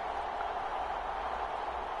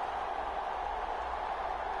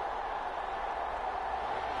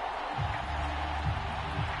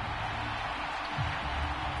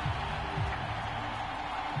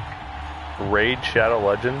 Raid Shadow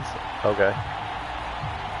Legends? Okay.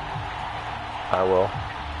 I will.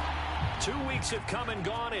 2 weeks have come and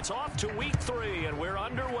gone. It's off to week 3, and we're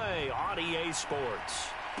underway on EA Sports.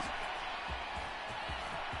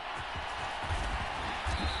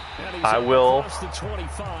 I will. The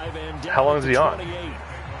 25 and How long is he on? 28.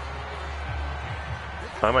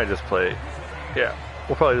 I might just play. Yeah,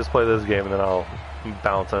 we'll probably just play this game and then I'll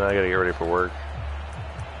bounce and I gotta get ready for work.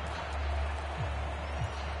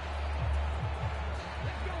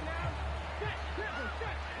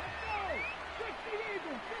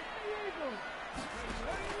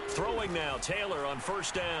 Throwing now, Taylor on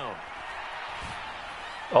first down.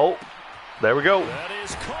 Oh, there we go. That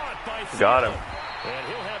is caught by Thielen. Got him. And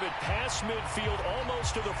he'll have it past midfield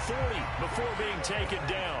almost to the 40 before being taken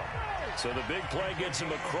down. So the big play gets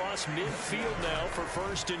him across midfield now for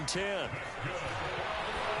 1st and 10.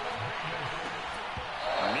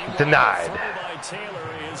 Meanwhile, Denied. the throw by Taylor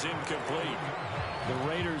is incomplete. The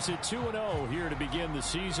Raiders at 2-0 here to begin the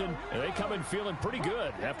season, and they come in feeling pretty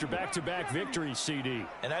good after back-to-back victories, CD.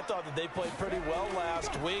 And I thought that they played pretty well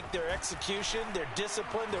last week. Their execution, their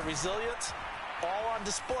discipline, their resilience, all on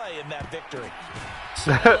display in that victory.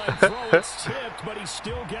 Sideline throw, it's tipped, but he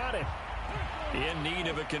still got it. In need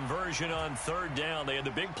of a conversion on 3rd down. They had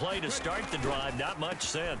the big play to start the drive. Not much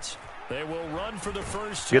sense. They will run for the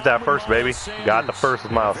first time. Get that first, baby. Got the first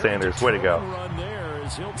with Miles Sanders. Way to go. Run there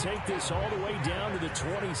as he'll take this all the way down to the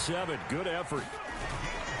 27. Good effort.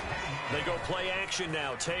 They go play action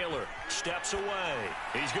now. Taylor steps away.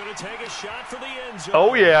 He's going to take a shot for the end zone.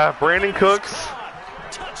 Oh yeah, Brandon Cooks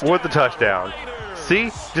with the touchdown.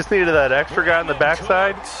 See, just needed that extra guy on the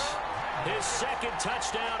backside. His 2nd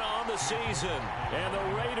touchdown on the season, and the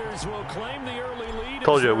Raiders will claim the early lead.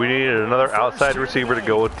 Told you we needed another outside receiver to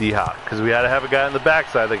go with D-Hop because we had to have a guy on the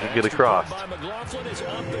backside that could get across.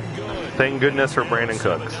 Thank goodness for Brandon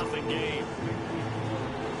Cooks.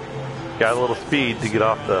 Got a little speed to get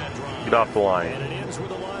off the line. And it ends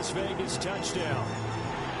with a Las Vegas touchdown.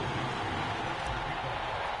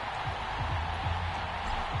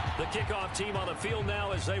 The kickoff team on the field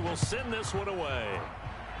now as they will send this one away.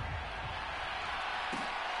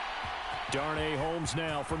 Darnay Holmes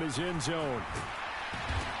now from his end zone.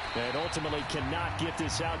 And ultimately cannot get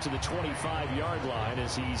this out to the 25-yard line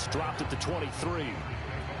as he's dropped at the 23.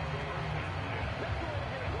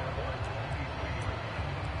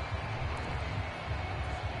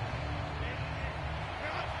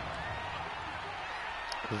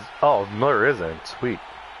 Oh, Miller isn't. Sweet.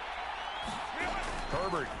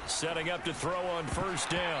 Herbert setting up to throw on 1st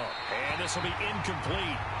down. And this will be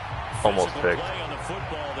incomplete. Almost Physical picked. play on the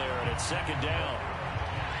football there, and it's 2nd down.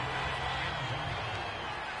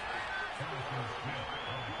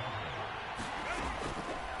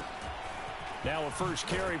 Now a first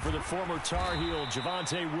carry for the former Tar Heel,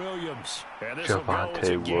 Javonte Williams. And this will go as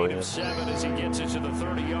a gain of 7 as he gets it to the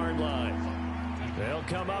 30-yard line. They'll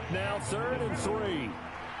come up now 3rd and 3.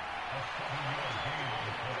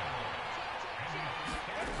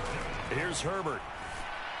 Here's Herbert.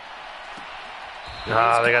 They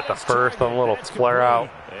got the first on a little flare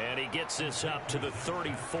out. And he gets this up to the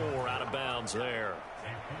 34 out of bounds there.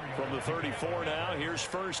 From the 34 now, here's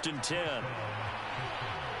 1st and 10.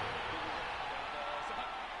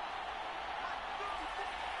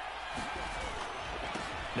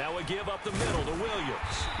 Now we give up the middle to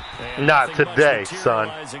Williams. And not today, son.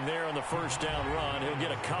 There on the first down run. He'll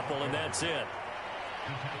get a couple, and that's it.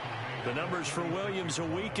 The numbers for Williams a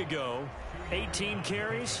week ago: 18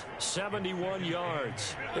 carries, 71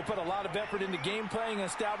 yards. They put a lot of effort into game playing and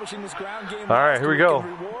establishing this ground game. All right, here we go.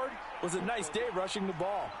 Reward was a nice day rushing the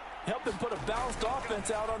ball. Helped them put a balanced offense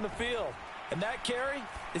out on the field. And that carry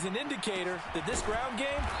is an indicator that this ground game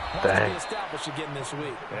wants to be established again this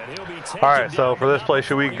week. All right, so for this play,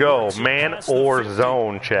 should we go man or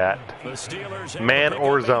zone, chat? Man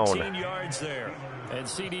or zone? Yards there. And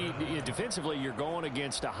CD, defensively, you're going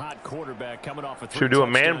against a hot quarterback coming off a should we do a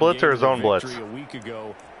man blitz or a zone blitz? A week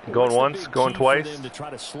ago. Going once, going twice.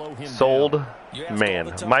 Sold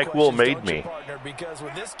man. Mike Will made me. Because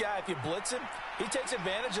with this guy, if you blitz him, he takes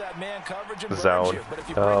advantage of that man coverage and zone. But if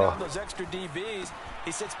you bring on those extra DBs,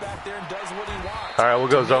 he sits back there and does what he wants. All right, we'll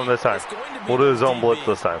go zone this time. We'll do the zone blitz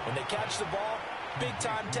this time. When they catch the ball, big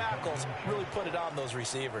time tackles really put it on those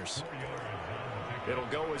receivers. It'll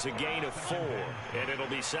go as a gain of 4, and it'll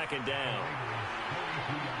be 2nd down.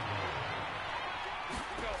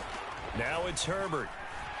 Now it's Herbert.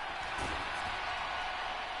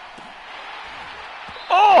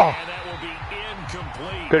 Oh! And that will be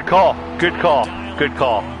incomplete. Good call. Good call. Good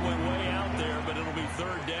call. Went way out there, but it'll be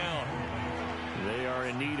 3rd down. They are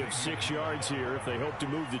in need of 6 yards here if they hope to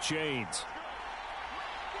move the chains.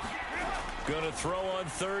 Going to throw on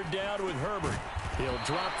 3rd down with Herbert. He'll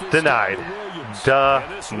drop this denied.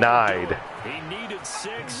 Denied. He needed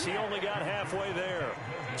 6. He only got halfway there.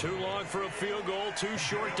 Too long for a field goal. Too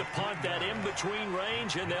short to punt that in-between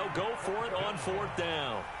range, and they'll go for it on 4th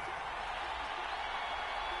down.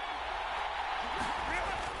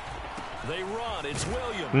 They run. It's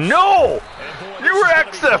Williams. No! Your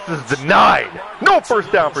access is denied. No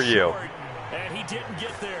first down for you. And he didn't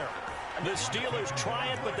get there. The Steelers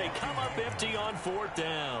try it, but they come up empty on 4th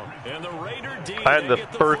down. And the Raider D, and the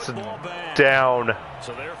first down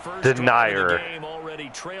so their first denier. Game already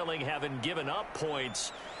trailing, having given up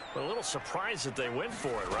points. But a little surprised that they went for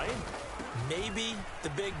it, right? Maybe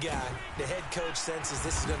the big guy, the head coach, senses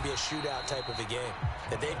this is going to be a shootout type of a game.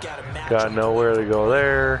 That they've got to match. Got nowhere to go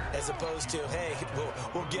there. As opposed to, hey,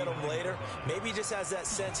 we'll get them later. Maybe he just has that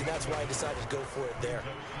sense, and that's why he decided to go for it there.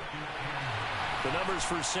 The numbers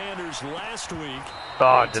for Sanders last week.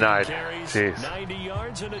 Oh, denied. Carries, jeez. 90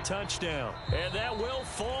 yards and a touchdown. And that will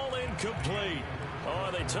fall incomplete. Oh,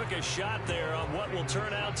 they took a shot there on what will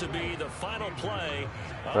turn out to be the final play.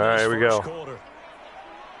 All right, here we go. Quarter.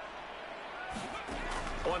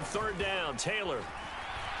 On 3rd down, Taylor.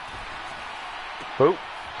 Oop.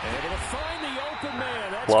 And it'll find the open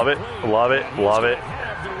man. That's love it, complete. love it, love it.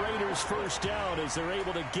 Have the Raiders first down as they're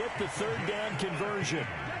able to get the 3rd down conversion.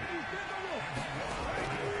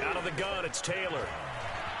 Out of the gun, it's Taylor.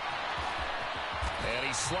 And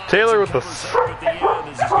he slides Taylor with the at the end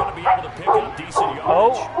as he's going to be able to pick up decent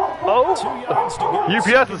yardage. 2 yards to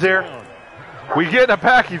go. UPS is here. We getting a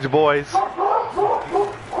package, boys. Play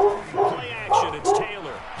action, it's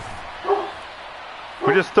Taylor.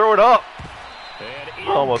 We just throw it up. And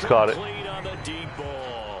almost caught it. On the deep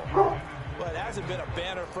ball. Well, it hasn't been a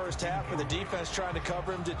banner first half for the defense trying to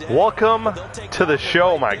cover him today. Welcome to the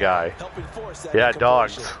show, my guy. Yeah,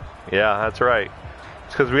 dogs. Yeah, that's right.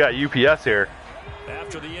 It's because we got UPS here.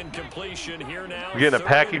 After the incompletion, here now. We're getting a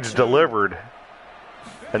package delivered.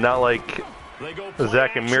 And not like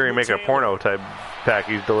Zach and Miri make a porno type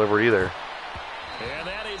package delivered either. And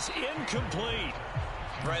that is incomplete.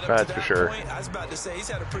 Right that's for sure. Point, I was about to say he's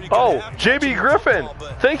had a pretty good JB Griffin,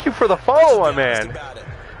 thank you for the follow, my man.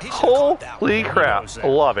 Holy crap,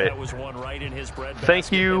 love it.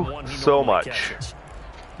 Thank you so much.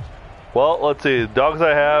 Well, let's see. The dogs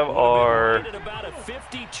I have are.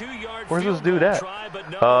 Where's this dude at?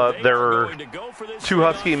 There are 2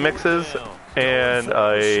 Husky mixes and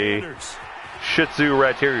a Shih Tzu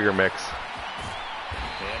Rat Terrier mix.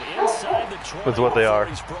 That's what they are.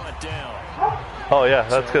 Oh yeah,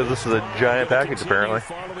 that's because this is a giant package apparently.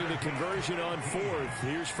 Following the conversion on 4th,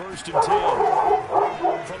 here's 1st and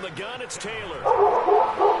 10. From the gun, it's Taylor.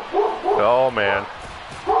 Oh man.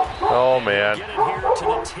 Oh, man. Get it here to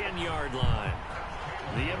the 10-yard line.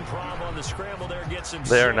 The improv on the scramble there gets him.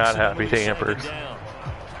 They are not happy campers.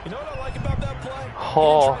 You know what I like about that play?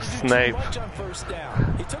 Oh, Snape.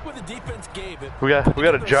 We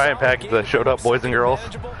got a giant package that showed up, boys and girls.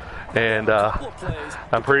 And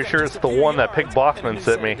I'm pretty sure it's the one that picked Boxman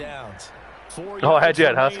sent me. Oh, I had you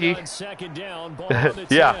at Husky?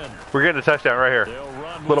 Yeah, we're getting a touchdown right here.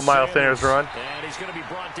 Little Miles Sanders run. And he's going to be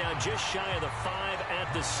brought down just shy of the 5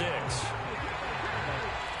 at the 6.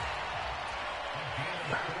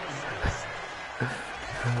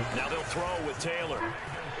 Now they'll throw with Taylor.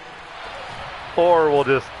 Or we'll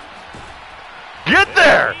just get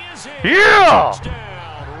there. Yeah.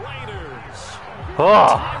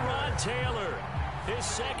 Oh. Taylor, his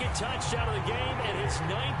second touchdown of the game and his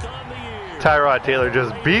 9th on the year. Tyrod Taylor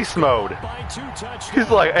just beast mode. He's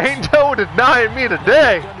like, ain't no denying me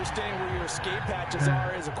today. Understand where your escape patches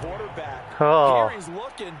are as a quarterback. Oh. Here he's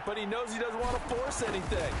looking, but he knows he doesn't want to force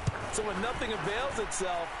anything. So when nothing avails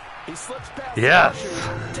itself, he slips past yes.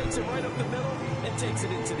 the takes it right up the middle, and takes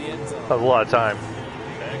it into the end zone. That's a lot of time.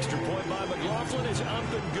 Extra point by McLaughlin is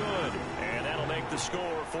up and good. And that'll make the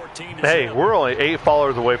score 14-7. Hey, we're only 8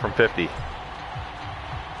 followers away from 50.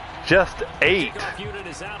 Just 8. Kickoff unit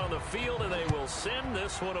is out on the field, and they will send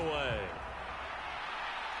this one away.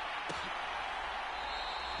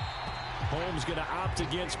 Holmes going to opt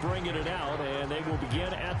against bringing it out, and they will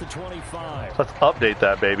begin at the 25. Let's update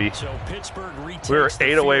that, baby. So Pittsburgh retakes We're the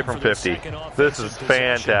 8 away field from for their 50. second This offensive is possession.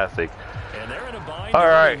 fantastic. And they're in a bind All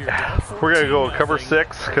right, here, down we're going to go 14-0. cover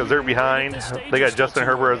 6 because they're behind. They got Justin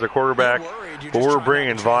Herbert as a quarterback, but we're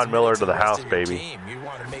bringing Von Miller to the house, baby. You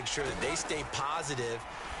want to make sure that they stay positive,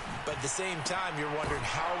 but at the same time, you're wondering,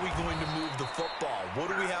 how are we going to move the football? What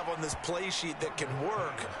do we have on this play sheet that can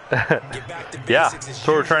work? Get back to Yeah, basics is that's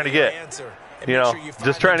what we're trying to usually get. your answer. You know,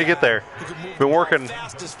 just trying to get there. Been working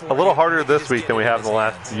a little harder this week than we have in the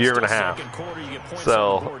last year and a half.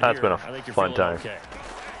 So that's been a fun time.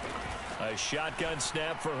 A shotgun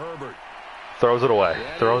snap for Herbert. Throws it away.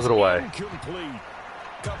 Throws it away.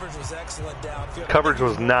 Coverage was excellent downfield. Coverage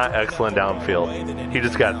was not excellent downfield. He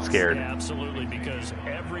just got scared. Absolutely, because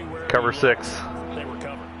everywhere Cover 6. they were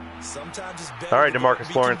covered. All right,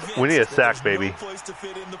 DeMarcus Lawrence, we need a sack, baby.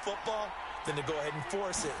 Then to go ahead and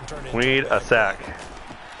force it and turn it. We need a sack.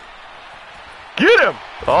 Get him!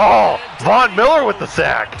 Oh, Von Miller with the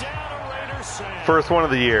sack. First one of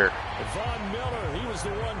the year. Von Miller, he was the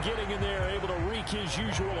one getting in there, able to wreak his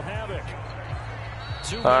usual havoc.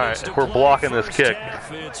 All right, we're blocking this kick.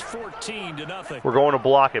 It's 14-0. We're going to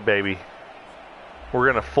block it, baby.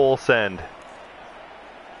 We're going to full send.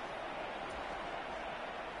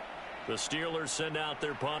 The Steelers send out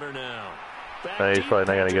their punter now. He's probably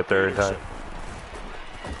not going to get there in time.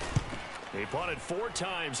 He punted 4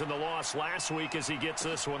 times in the loss last week as he gets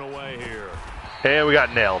this one away here. And we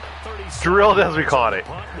got nailed. Drilled as we caught it.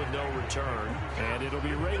 With no return, and it'll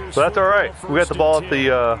be Raiders. So that's all right. We got the ball at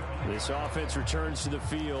the. This offense returns to the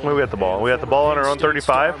field. We got the ball. We got the ball on our own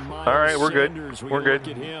 35. All right, we're good. We're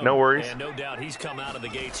good. No worries. And no doubt he's come out of the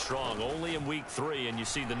gate strong. Only in week 3, and you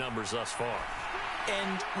see the numbers thus far.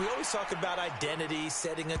 And we always talk about identity,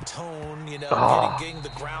 setting a tone, you know, getting the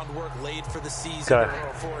groundwork laid for the season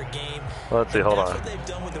or for a game. Well, let's see, hold on.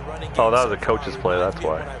 Oh, that was a coach's play, that's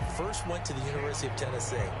why. When I first went to the University of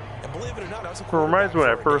Tennessee, and believe it or not, I was a It reminds me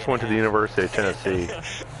when I first went to the University of Tennessee.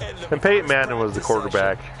 And Peyton Manning was the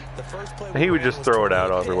quarterback. And he would just throw it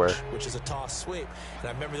out everywhere. Which is a toss sweep. And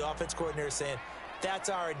I remember the offense coordinator saying, that's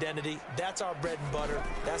our identity. That's our bread and butter.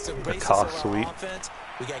 That's the basis of our offense.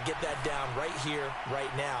 We got to get that down right here,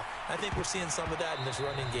 right now. I think we're seeing some of that in this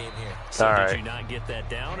running game here. So all right. Did you not get that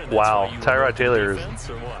down? And wow. Tyrod Taylor is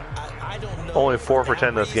I don't know only 4 for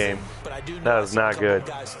 10 this game. But I do know that is not good.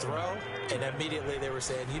 Guys throw, and immediately they were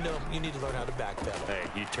saying, you know, you need to learn how to backpedal.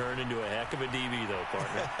 Hey, you turn into a heck of a DB, though,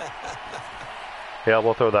 partner. Yeah,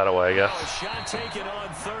 we'll throw that away, I guess. Shot taken on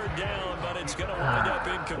 3rd down, but it's going to wind up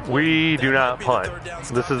incomplete. We do not punt.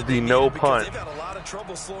 This is the no punt. They've had a lot of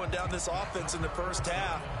trouble slowing down this offense in the first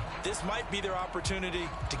half. This might be their opportunity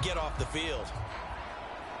to get off the field.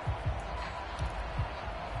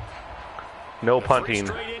 No punting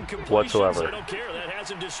whatsoever. I don't care. That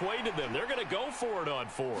hasn't dissuaded them. They're going to go for it on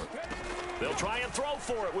 4th. They'll try and throw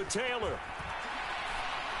for it with Taylor.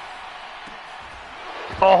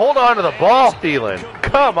 Oh, hold on to the ball, Thielen.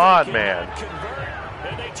 Come on, man.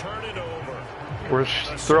 And they turn it over. We're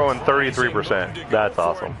throwing 33%. That's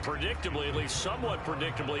awesome. Predictably, at least somewhat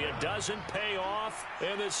predictably, it doesn't pay off.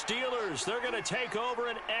 And the Steelers, they're going to take over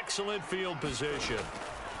an excellent field position.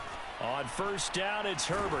 On first down, it's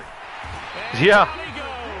Herbert. Yeah. He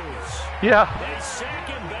goes. Yeah. A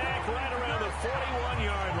second back right around the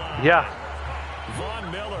 41-yard line. Yeah.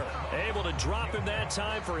 Von Miller able to drop him that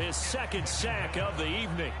time for his second sack of the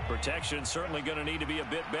evening. Protection certainly going to need to be a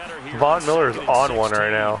bit better here. Von Miller's on one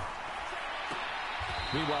right now.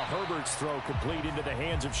 Meanwhile, Herbert's throw complete into the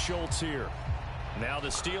hands of Schultz here. Now the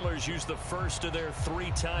Steelers use the first of their 3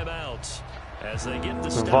 timeouts as they get the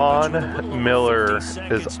Von Miller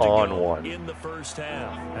is on one. In the first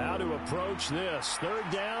half. How to approach this?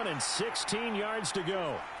 3rd down and 16 yards to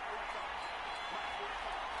go.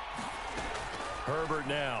 Herbert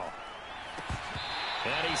now.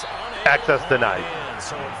 And he's unable access denied.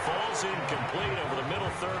 So it falls incomplete over the middle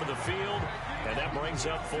third of the field, and that brings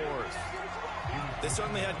up 4th. They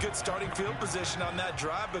certainly had good starting field position on that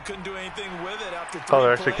drive, but couldn't do anything with it after 3 Oh,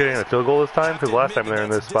 they're actually plays. kicking a field goal this time? Because last time they were in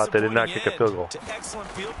this spot, they did not kick a field goal. To excellent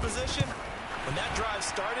field position. When that drive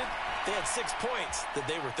started, they had 6 points that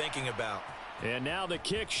they were thinking about. And now the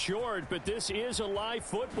kick short, but this is a live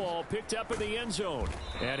football picked up in the end zone.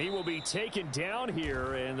 And he will be taken down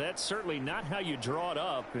here, and that's certainly not how you draw it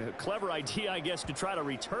up. A clever idea, I guess, to try to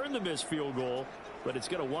return the missed field goal, but it's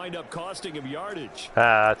going to wind up costing him yardage.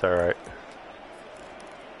 Ah, that's all right.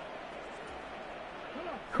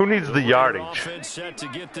 Who needs the yardage? Set to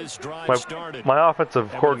get this drive started. My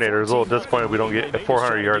offensive coordinator is a little disappointed we don't get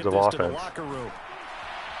 400 yards of offense.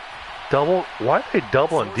 Double? Why are they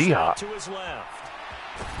doubling D-Hop? To his left.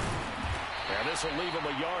 And this will leave him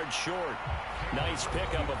a yard short. Nice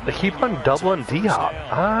pickup of They keep on doubling D-Hop.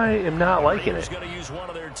 I am not liking it. Going to use one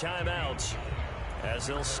of their timeouts as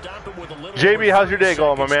they'll stop it with a little. JB, how's your day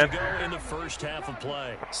going, my man? In the first half of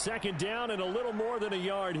play. 2nd down and a little more than a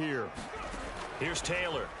yard here. Here's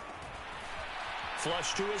Taylor.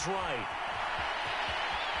 Flush to his right.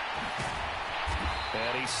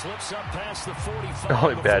 And he slips up past the 45.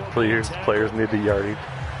 Only bad players need the yardage.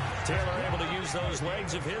 Taylor able to use those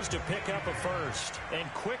legs of his to pick up a first.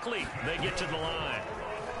 And quickly they get to the line.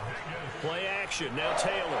 Play action. Now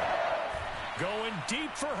Taylor. Going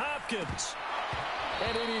deep for Hopkins.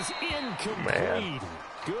 And it is incomplete. Man.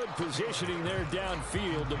 Good positioning there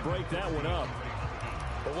downfield to break that one up.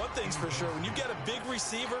 But one thing's for sure, when you get a big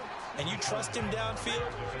receiver and you trust him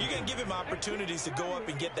downfield, you're going to give him opportunities to go up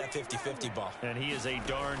and get that 50-50 ball. And he is a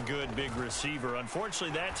darn good big receiver.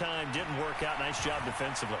 Unfortunately, that time didn't work out. Nice job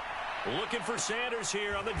defensively. Looking for Sanders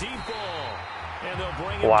here on the deep ball. And they'll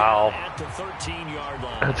bring him down at the 13-yard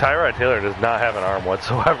line. Tyrod Taylor does not have an arm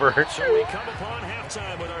whatsoever. So we come upon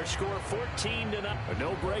halftime with our score 14-0. A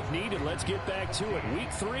no break needed. Let's get back to it.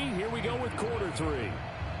 Week 3, here we go with quarter 3.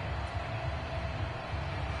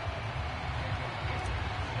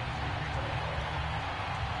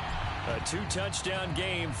 A 2-touchdown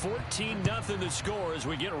game, 14-0 the score as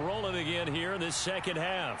we get rolling again here in this second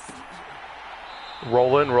half.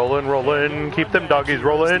 Rolling, rolling, rolling. Keep them doggies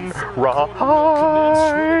rolling.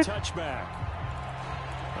 Right. Touchback.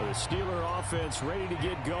 The Steeler offense ready to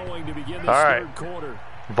get going to begin this third quarter.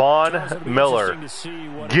 Von Miller,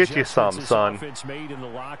 get you some, son. Offense made in the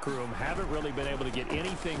locker room. Haven't really been able to get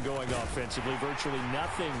anything going offensively. Virtually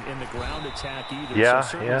nothing in the ground attack either. Yeah,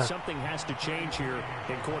 so certainly something has to change here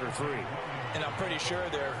in quarter 3. And I'm pretty sure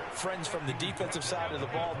their friends from the defensive side of the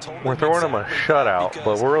ball told We're throwing them a shutout,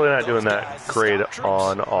 but we're really not doing that great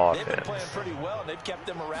on offense. They've been playing pretty well, and they've kept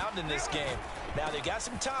them around in this game. Now they got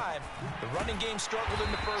some time. The running game struggled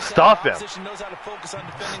in the first half. Stop him. Opposition knows how to focus on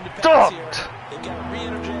defending the pass Stop. here. They've got to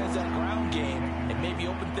re-energize that ground game and maybe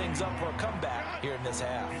open things up for a comeback here in this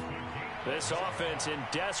half. This offense in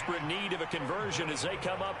desperate need of a conversion as they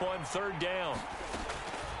come up on 3rd down.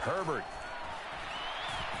 Herbert.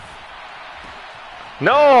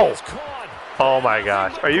 No! Oh my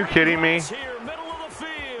gosh. Are you kidding me? Here, middle of the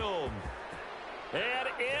field.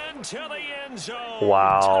 And into the end zone.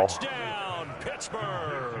 Wow. Touchdown,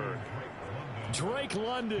 Pittsburgh. Drake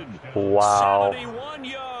London. Wow. 71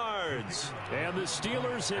 yards. And the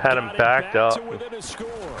Steelers Had him backed up. to within a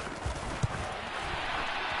score.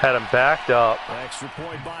 Had him backed up. Extra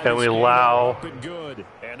point by And we the allow up and good.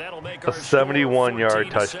 And that'll make a our score 71-yard 14-7.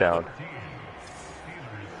 touchdown.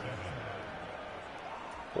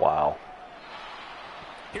 Wow.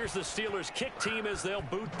 Here's the Steelers kick team as they'll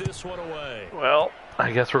boot this one away. Well,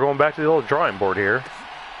 I guess we're going back to the old drawing board here.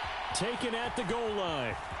 Taken at the goal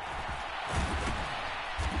line.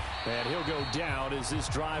 And he'll go down as this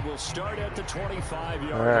drive will start at the 25-yard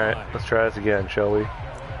line. All right, let's try this again, shall we?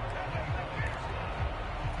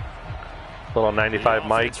 Little 95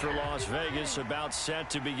 Mike. For Las Vegas about set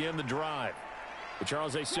to begin the drive. But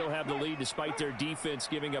Charles, they still have the lead despite their defense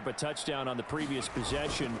giving up a touchdown on the previous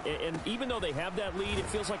possession. And even though they have that lead, it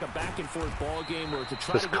feels like a back-and-forth ball game where to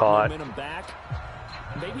try to get momentum back,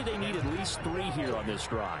 maybe they need at least 3 here on this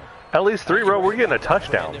drive. At least 3, bro. We're getting a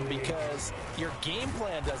touchdown. Because your game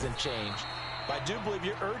plan doesn't change. I do believe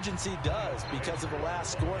your urgency does because of the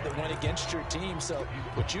last score that went against your team. So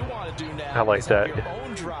what you want to do now I like is that. have your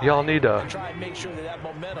own drive. Y'all need to try and make sure that that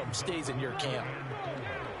momentum stays in your camp.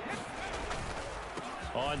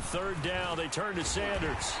 On 3rd down, they turn to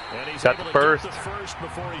Sanders. And he's got able the to first. get the first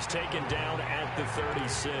before he's taken down at the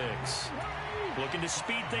 36. Looking to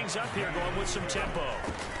speed things up here, going with some tempo.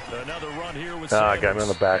 Another run here with Sanders. Got him on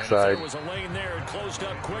the backside. There was a lane there and closed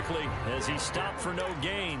up quickly as he stopped for no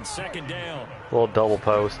gain. 2nd down. A little double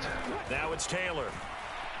post. Now it's Taylor.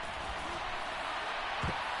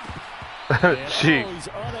 Gee. He's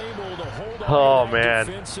unable to hold Oh, on man.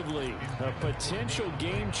 defensively. A potential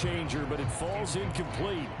game changer, but it falls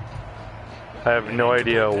incomplete. I have no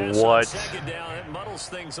idea what. 2nd down, it muddles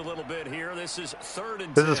things a little bit here. This is 3rd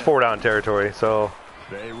and 10. This is 4 down territory, so.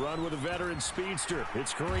 They run with a veteran speedster.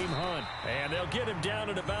 It's Kareem Hunt. And they'll get him down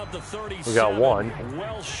at about the 37. We got 1.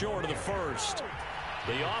 Well short of the first.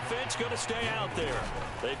 The offense going to stay out there.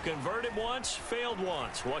 They've converted once, failed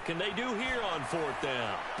once. What can they do here on 4th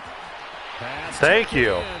down? Pass Thank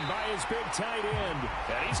you. by his big tight end.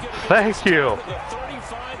 And he's going to Thank you. to the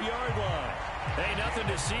 35-yard line. Hey, nothing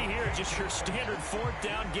to see here. Just your standard 4th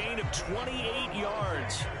down gain of 28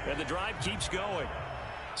 yards. And the drive keeps going.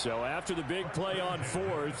 So after the big play on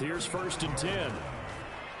 4th, here's 1st and 10.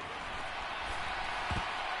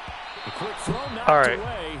 A quick throw knocked All right.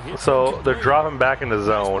 away. So they're dropping back in the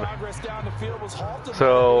zone.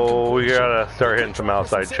 So we got to start hitting some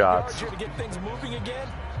outside shots. To get things moving again,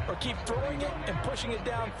 or keep throwing it and pushing it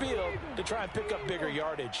downfield to try and pick up bigger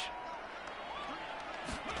yardage.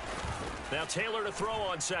 Now Taylor to throw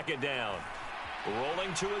on 2nd down.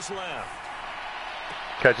 Rolling to his left.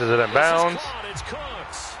 Catches it in bounds. It's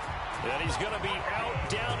Cooks. And he's going to be out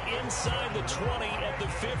down inside the 20 at the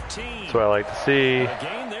 15. That's what I like to see. A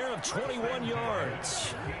gain there of 21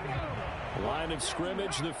 yards. Line of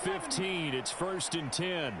scrimmage, the 15. It's 1st and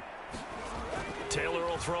 10. Taylor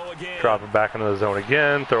will throw again. Drop it back into the zone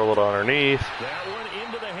again. Throw a little underneath. That one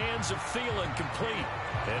into the hands of Thielen, complete.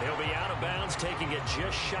 And he'll be out of bounds, taking it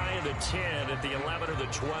just shy of the 10 at the 11 or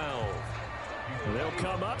the 12. They'll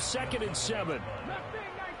come up 2nd and 7.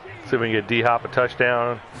 See if we can get D-Hop a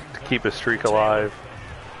touchdown to keep his streak alive.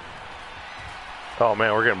 Oh,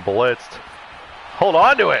 man, we're getting blitzed. Hold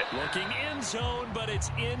on to it. Looking end zone, but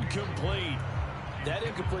it's incomplete. That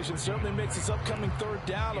incompletion certainly makes this upcoming 3rd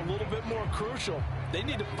down a little bit more crucial. They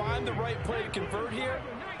need to find the right play to convert here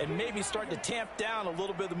and maybe start to tamp down a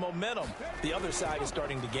little bit of the momentum the other side is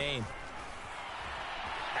starting to gain.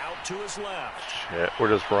 Out to his left. Shit, we're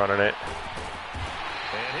just running it.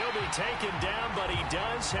 And he'll be taken down, but he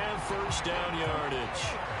does have 1st down yardage.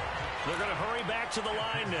 They're going to hurry back to the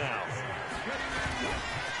line now.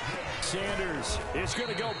 Sanders is going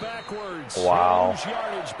to go backwards. Wow.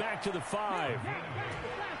 Yardage back to the 5.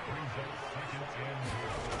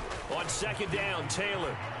 On 2nd down,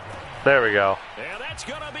 Taylor. There we go. And that's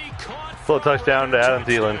going to be caught. Little touchdown to Adam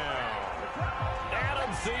Thielen. Adam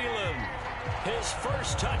Thielen, his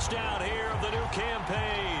first touchdown here of the new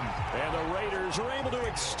campaign. And the Raiders are able to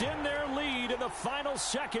extend their lead in the final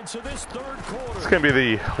seconds of this 3rd quarter. It's going to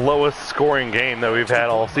be the lowest scoring game that we've had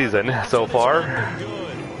all season so far.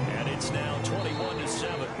 Good. And it's now 21-7.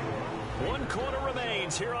 1 quarter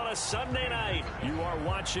remains here on a Sunday night. You are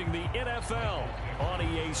watching the NFL on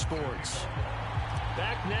EA Sports.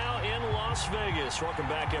 Back now in Las Vegas. Welcome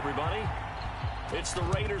back, everybody. It's the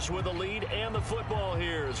Raiders with the lead and the football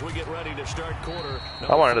here as we get ready to start quarter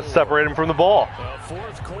number I wanted to 4. separate him from the ball.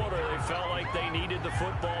 4th quarter, they felt like they needed the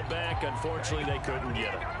football back. Unfortunately, they couldn't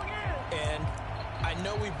get it. And I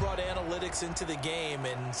know we brought analytics into the game,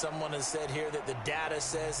 and someone has said here that the data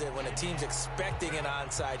says that when a team's expecting an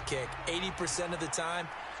onside kick, 80% of the time,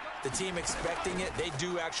 the team expecting it, they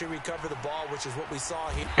do actually recover the ball, which is what we saw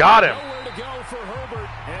here. Got him. Nowhere to go for Herbert,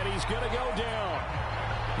 and he's going to go down.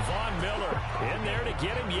 Von Miller in there to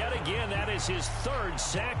get him yet again. That is his 3rd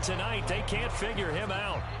sack tonight. They can't figure him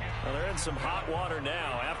out. Well, they're in some hot water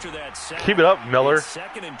now after that sack. Keep it up, Miller.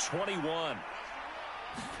 2nd and 21.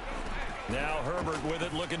 Now Herbert with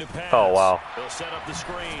it, looking to pass. Oh, wow. He'll set up the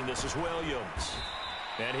screen. This is Williams.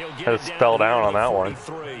 And he'll get Just it down fell to down on that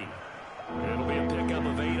 43. It'll be a pickup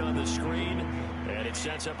of 8 on the screen. And it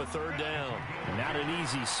sets up a 3rd down. Not an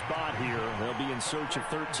easy spot here. They'll be in search of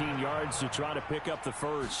 13 yards to try to pick up the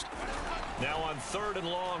 1st. Now on 3rd and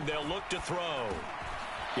long, they'll look to throw.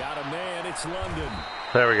 Got a man. It's London.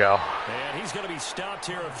 There we go. And he's going to be stopped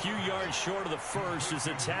here a few yards short of the first as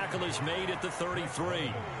the tackle is made at the 33.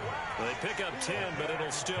 Well, they pick up 10, but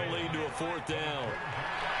it'll still lead to a 4th down.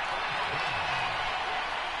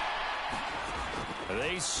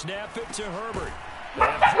 They snap it to Herbert.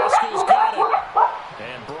 And Driscoll's got it.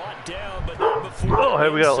 And brought down, but not before. Oh, hey,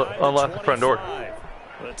 we got to unlock the front door.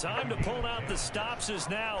 The time to pull out the stops is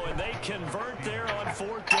now, and they convert there on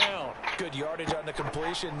 4th down. Good yardage on the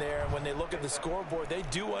completion there. And when they look at the scoreboard, they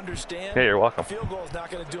do understand. Hey, you're welcome. Field goal is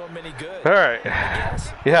not going to do them any good. All right.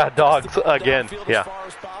 Yeah, dogs again. Yeah.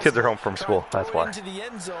 Kids are home from school. That's why.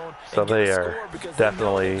 So they are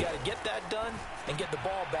definitely. Get that done and get the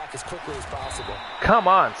ball back as quickly as possible. Come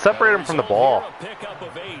on, separate them from the ball. A pickup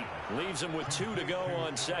of 8 leaves them with 2 to go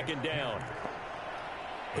on 2nd down.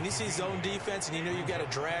 When you see zone defense and you know you've got a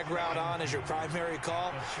drag route on as your primary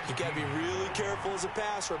call, you got to be really careful as a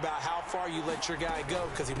passer about how far you let your guy go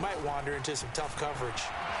because he might wander into some tough coverage.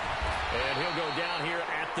 And he'll go down here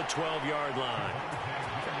at the 12-yard line.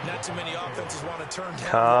 Not too many offenses want to turn down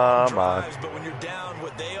Come long drives, on. but when you're down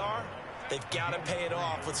what they are, they've got to pay it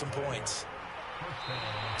off with some points.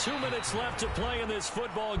 2 minutes left to play in this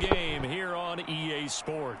football game here on EA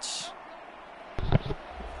Sports.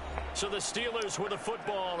 So the Steelers with the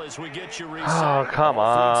football as we get you reset. Oh, come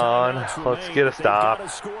on. Let's get a stop. They've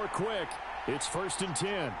got to score quick. It's 1st and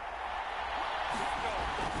 10.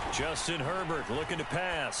 Justin Herbert looking to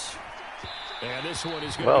pass. And this one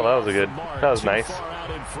is going to Well, that was a good. That was nice. far out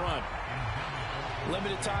in front.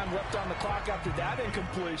 Limited time left on the clock after that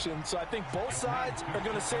incompletion, so I think both sides are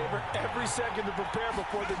going to savor every second to prepare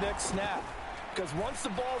before the next snap. Because once the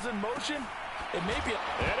ball's in motion, it may be.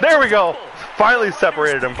 There we go. Finally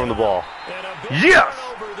separated him from the ball. Yes!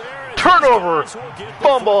 Turnover.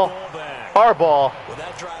 Fumble. Our ball. Well,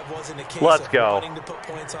 that drive wasn't a case Let's of go. wanting to put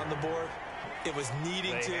points on the board. It was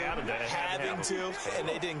needing to, having to, and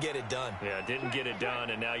they didn't get it done. Yeah, didn't get it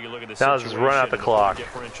done, and now you look at the Now situation. just run out the clock.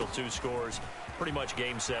 Differential 2 scores. Pretty much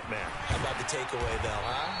game, set, match. How about the takeaway, though,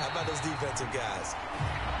 huh? How about those defensive guys?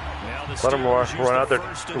 Now the Let them Steelers use run out the their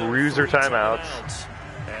first of their user 3 timeouts.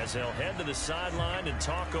 as they'll head to the sideline and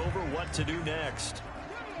talk over what to do next.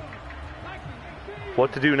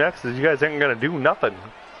 What to do next is you guys ain't going to do nothing.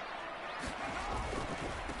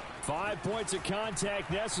 5 points of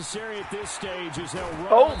contact necessary at this stage as they'll run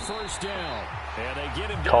Oh. on 1st down. And they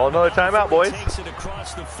get him Call down another timeout, boys. Takes it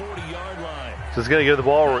across the 40-yard line. Just going to give the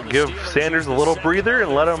ball, give Sanders a little breather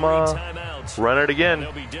and let him run it again.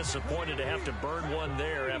 They'll be disappointed to have to burn one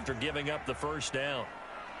there after giving up the 1st down.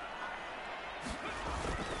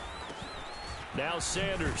 Now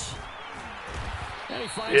Sanders.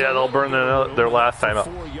 Yeah, they'll burn their last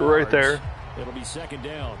timeout right there. It'll be 2nd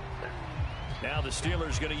down. Now the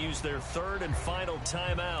Steelers going to use their 3rd and final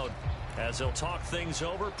timeout as they'll talk things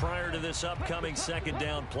over prior to this upcoming 2nd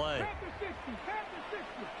down play.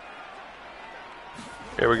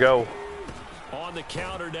 Here we go. On the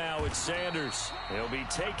counter now, it's Sanders. He'll be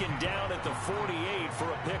taken down at the 48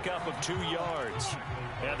 for a pickup of 2 yards.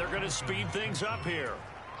 And they're going to speed things up here.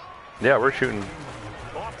 Yeah, we're shooting.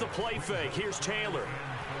 Off the play fake, here's Taylor.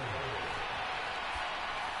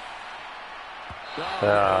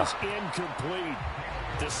 That is incomplete.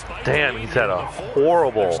 Despite Damn, he's had a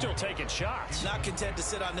horrible they're still taking shots. Not content to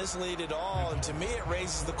sit on this lead at all, and to me it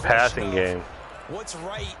raises the question Passing of game. what's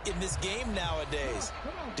right in this game nowadays.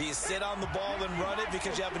 Do you sit on the ball and run it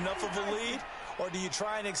because you have enough of a lead, or do you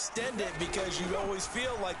try and extend it because you always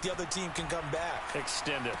feel like the other team can come back?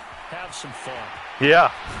 Extend it. Have some fun.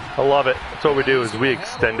 Yeah, I love it. That's what we do is we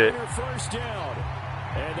extend it.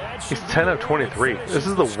 He's 10 of 23. This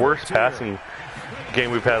is the worst passing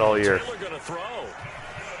game we've had all year. Taylor gonna throw.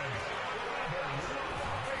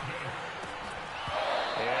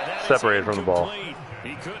 Separated from the ball.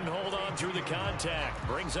 He couldn't hold on through the contact.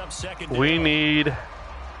 Brings up 2nd down. We need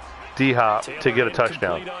D-Hop to get a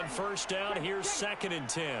touchdown On 1st down. Here's 2nd and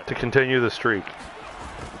 10. to continue the streak.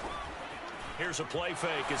 Here's a play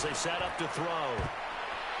fake as they set up to throw.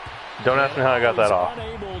 Don't ask me how I got that off,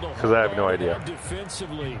 because I have no idea.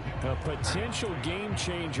 Defensively, a potential game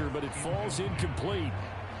changer, but it falls incomplete.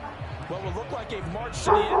 What will look like a march to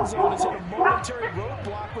the end zone is hit a momentary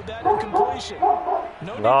roadblock with that incompletion.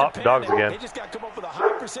 No need to panic. Dogs again. They just got to come up with a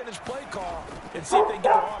high percentage play call and see if they can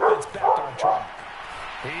get their offense back on track.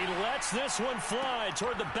 He lets this one fly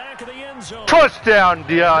toward the back of the end zone. Touchdown,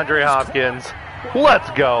 DeAndre Hopkins. Let's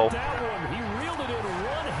go. That one, he reeled it in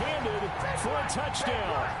one-handed for a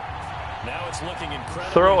touchdown. Now it's looking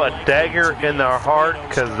incredible. Throw a dagger in their heart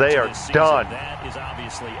because they are done. That is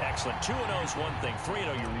obviously excellent. 2-0 is one thing.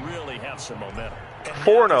 3-0, you really have some momentum.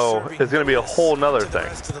 4-0 is going to be a whole nother thing.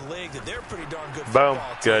 Boom.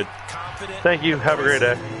 Good. Thank you. Have a great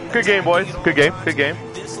day. Good game, boys. Good game. Good game.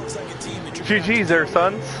 GG's there,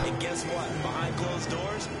 sons. And guess what? Behind closed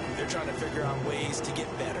doors, they're trying to figure out ways to get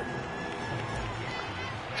better.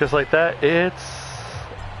 Just like that, it's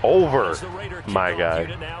over, my guy.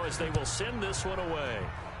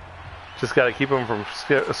 Just got to keep him from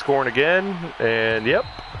scoring again, and yep,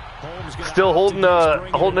 still holding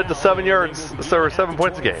it to 7 yards, so 7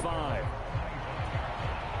 points a game.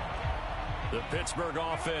 The Pittsburgh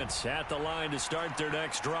offense at the line to start their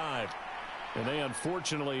next drive. And they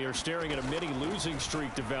unfortunately are staring at a mini losing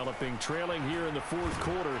streak developing, trailing here in the fourth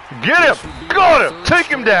quarter. Get him! Got him! Take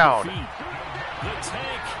him down! The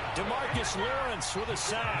tank, DeMarcus Lawrence with a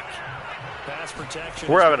sack. Pass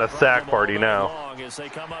protection. We're having a sack party now. As they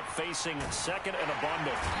come up facing second and a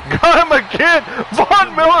bundle. Got him again!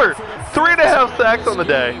 Von Miller! 3.5 sacks on the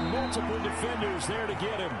day. Multiple defenders there to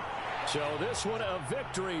get him. So this one a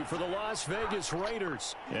victory for the Las Vegas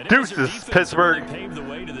Raiders. Deuces, Pittsburgh. Really paved the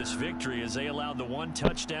way to this victory as they allowed the one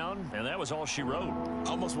touchdown, and that was all she wrote.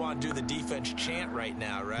 Almost want to do the defense chant right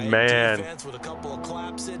now, right? Man. Defense with a couple of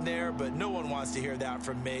claps in there, but no one wants to hear that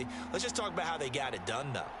from me. Let's just talk about how they got it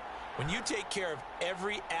done, though. When you take care of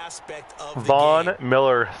every aspect of the Von game,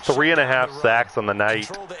 Miller, 3.5 sacks on the night.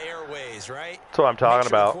 control the airways, right? That's what I'm talking Make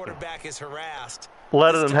sure about. The quarterback is harassed.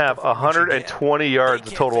 Letting them have 120 yards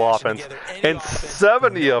of total offense, and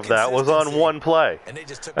 70 of that was on one play,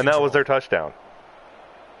 and that was their touchdown.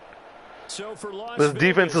 This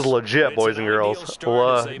defense is legit, boys and girls.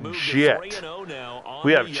 Legit.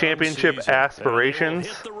 We have championship aspirations,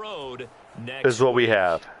 is what we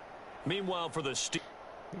have. Meanwhile, for the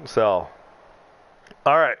So,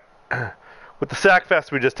 all right. With the sack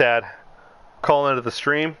fest we just had, calling into the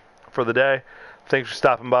stream for the day. Thanks for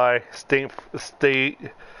stopping by. Thanks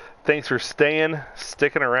for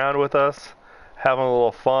sticking around with us, having a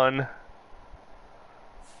little fun.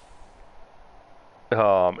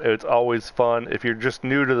 It's always fun. If you're just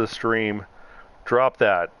new to the stream, drop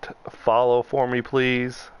that follow for me,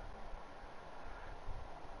 please.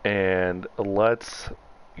 And let's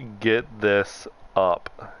get this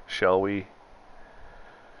up, shall we?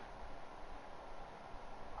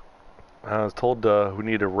 I was told we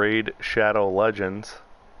need to raid Shadow Legends,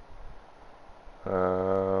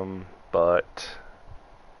 but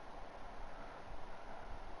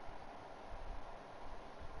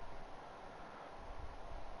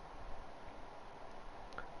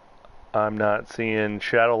I'm not seeing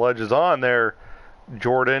Shadow Legends on there,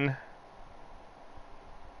 Jordan.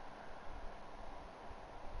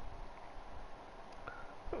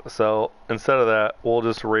 So instead of that, we'll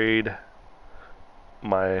just raid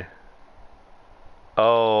my...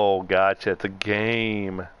 Oh, gotcha. It's a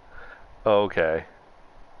game. Okay.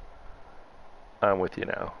 I'm with you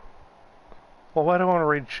now. Well, why do I want to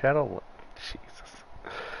raid Shadow? Jesus.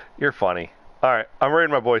 You're funny. Alright, I'm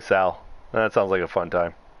raiding my boy Sal. That sounds like a fun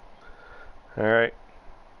time. Alright.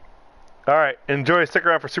 Alright, enjoy. Stick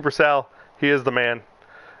around for Super Sal. He is the man.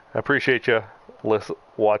 I appreciate you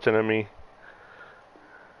watching at me.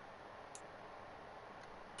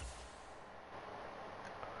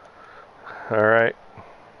 Alright.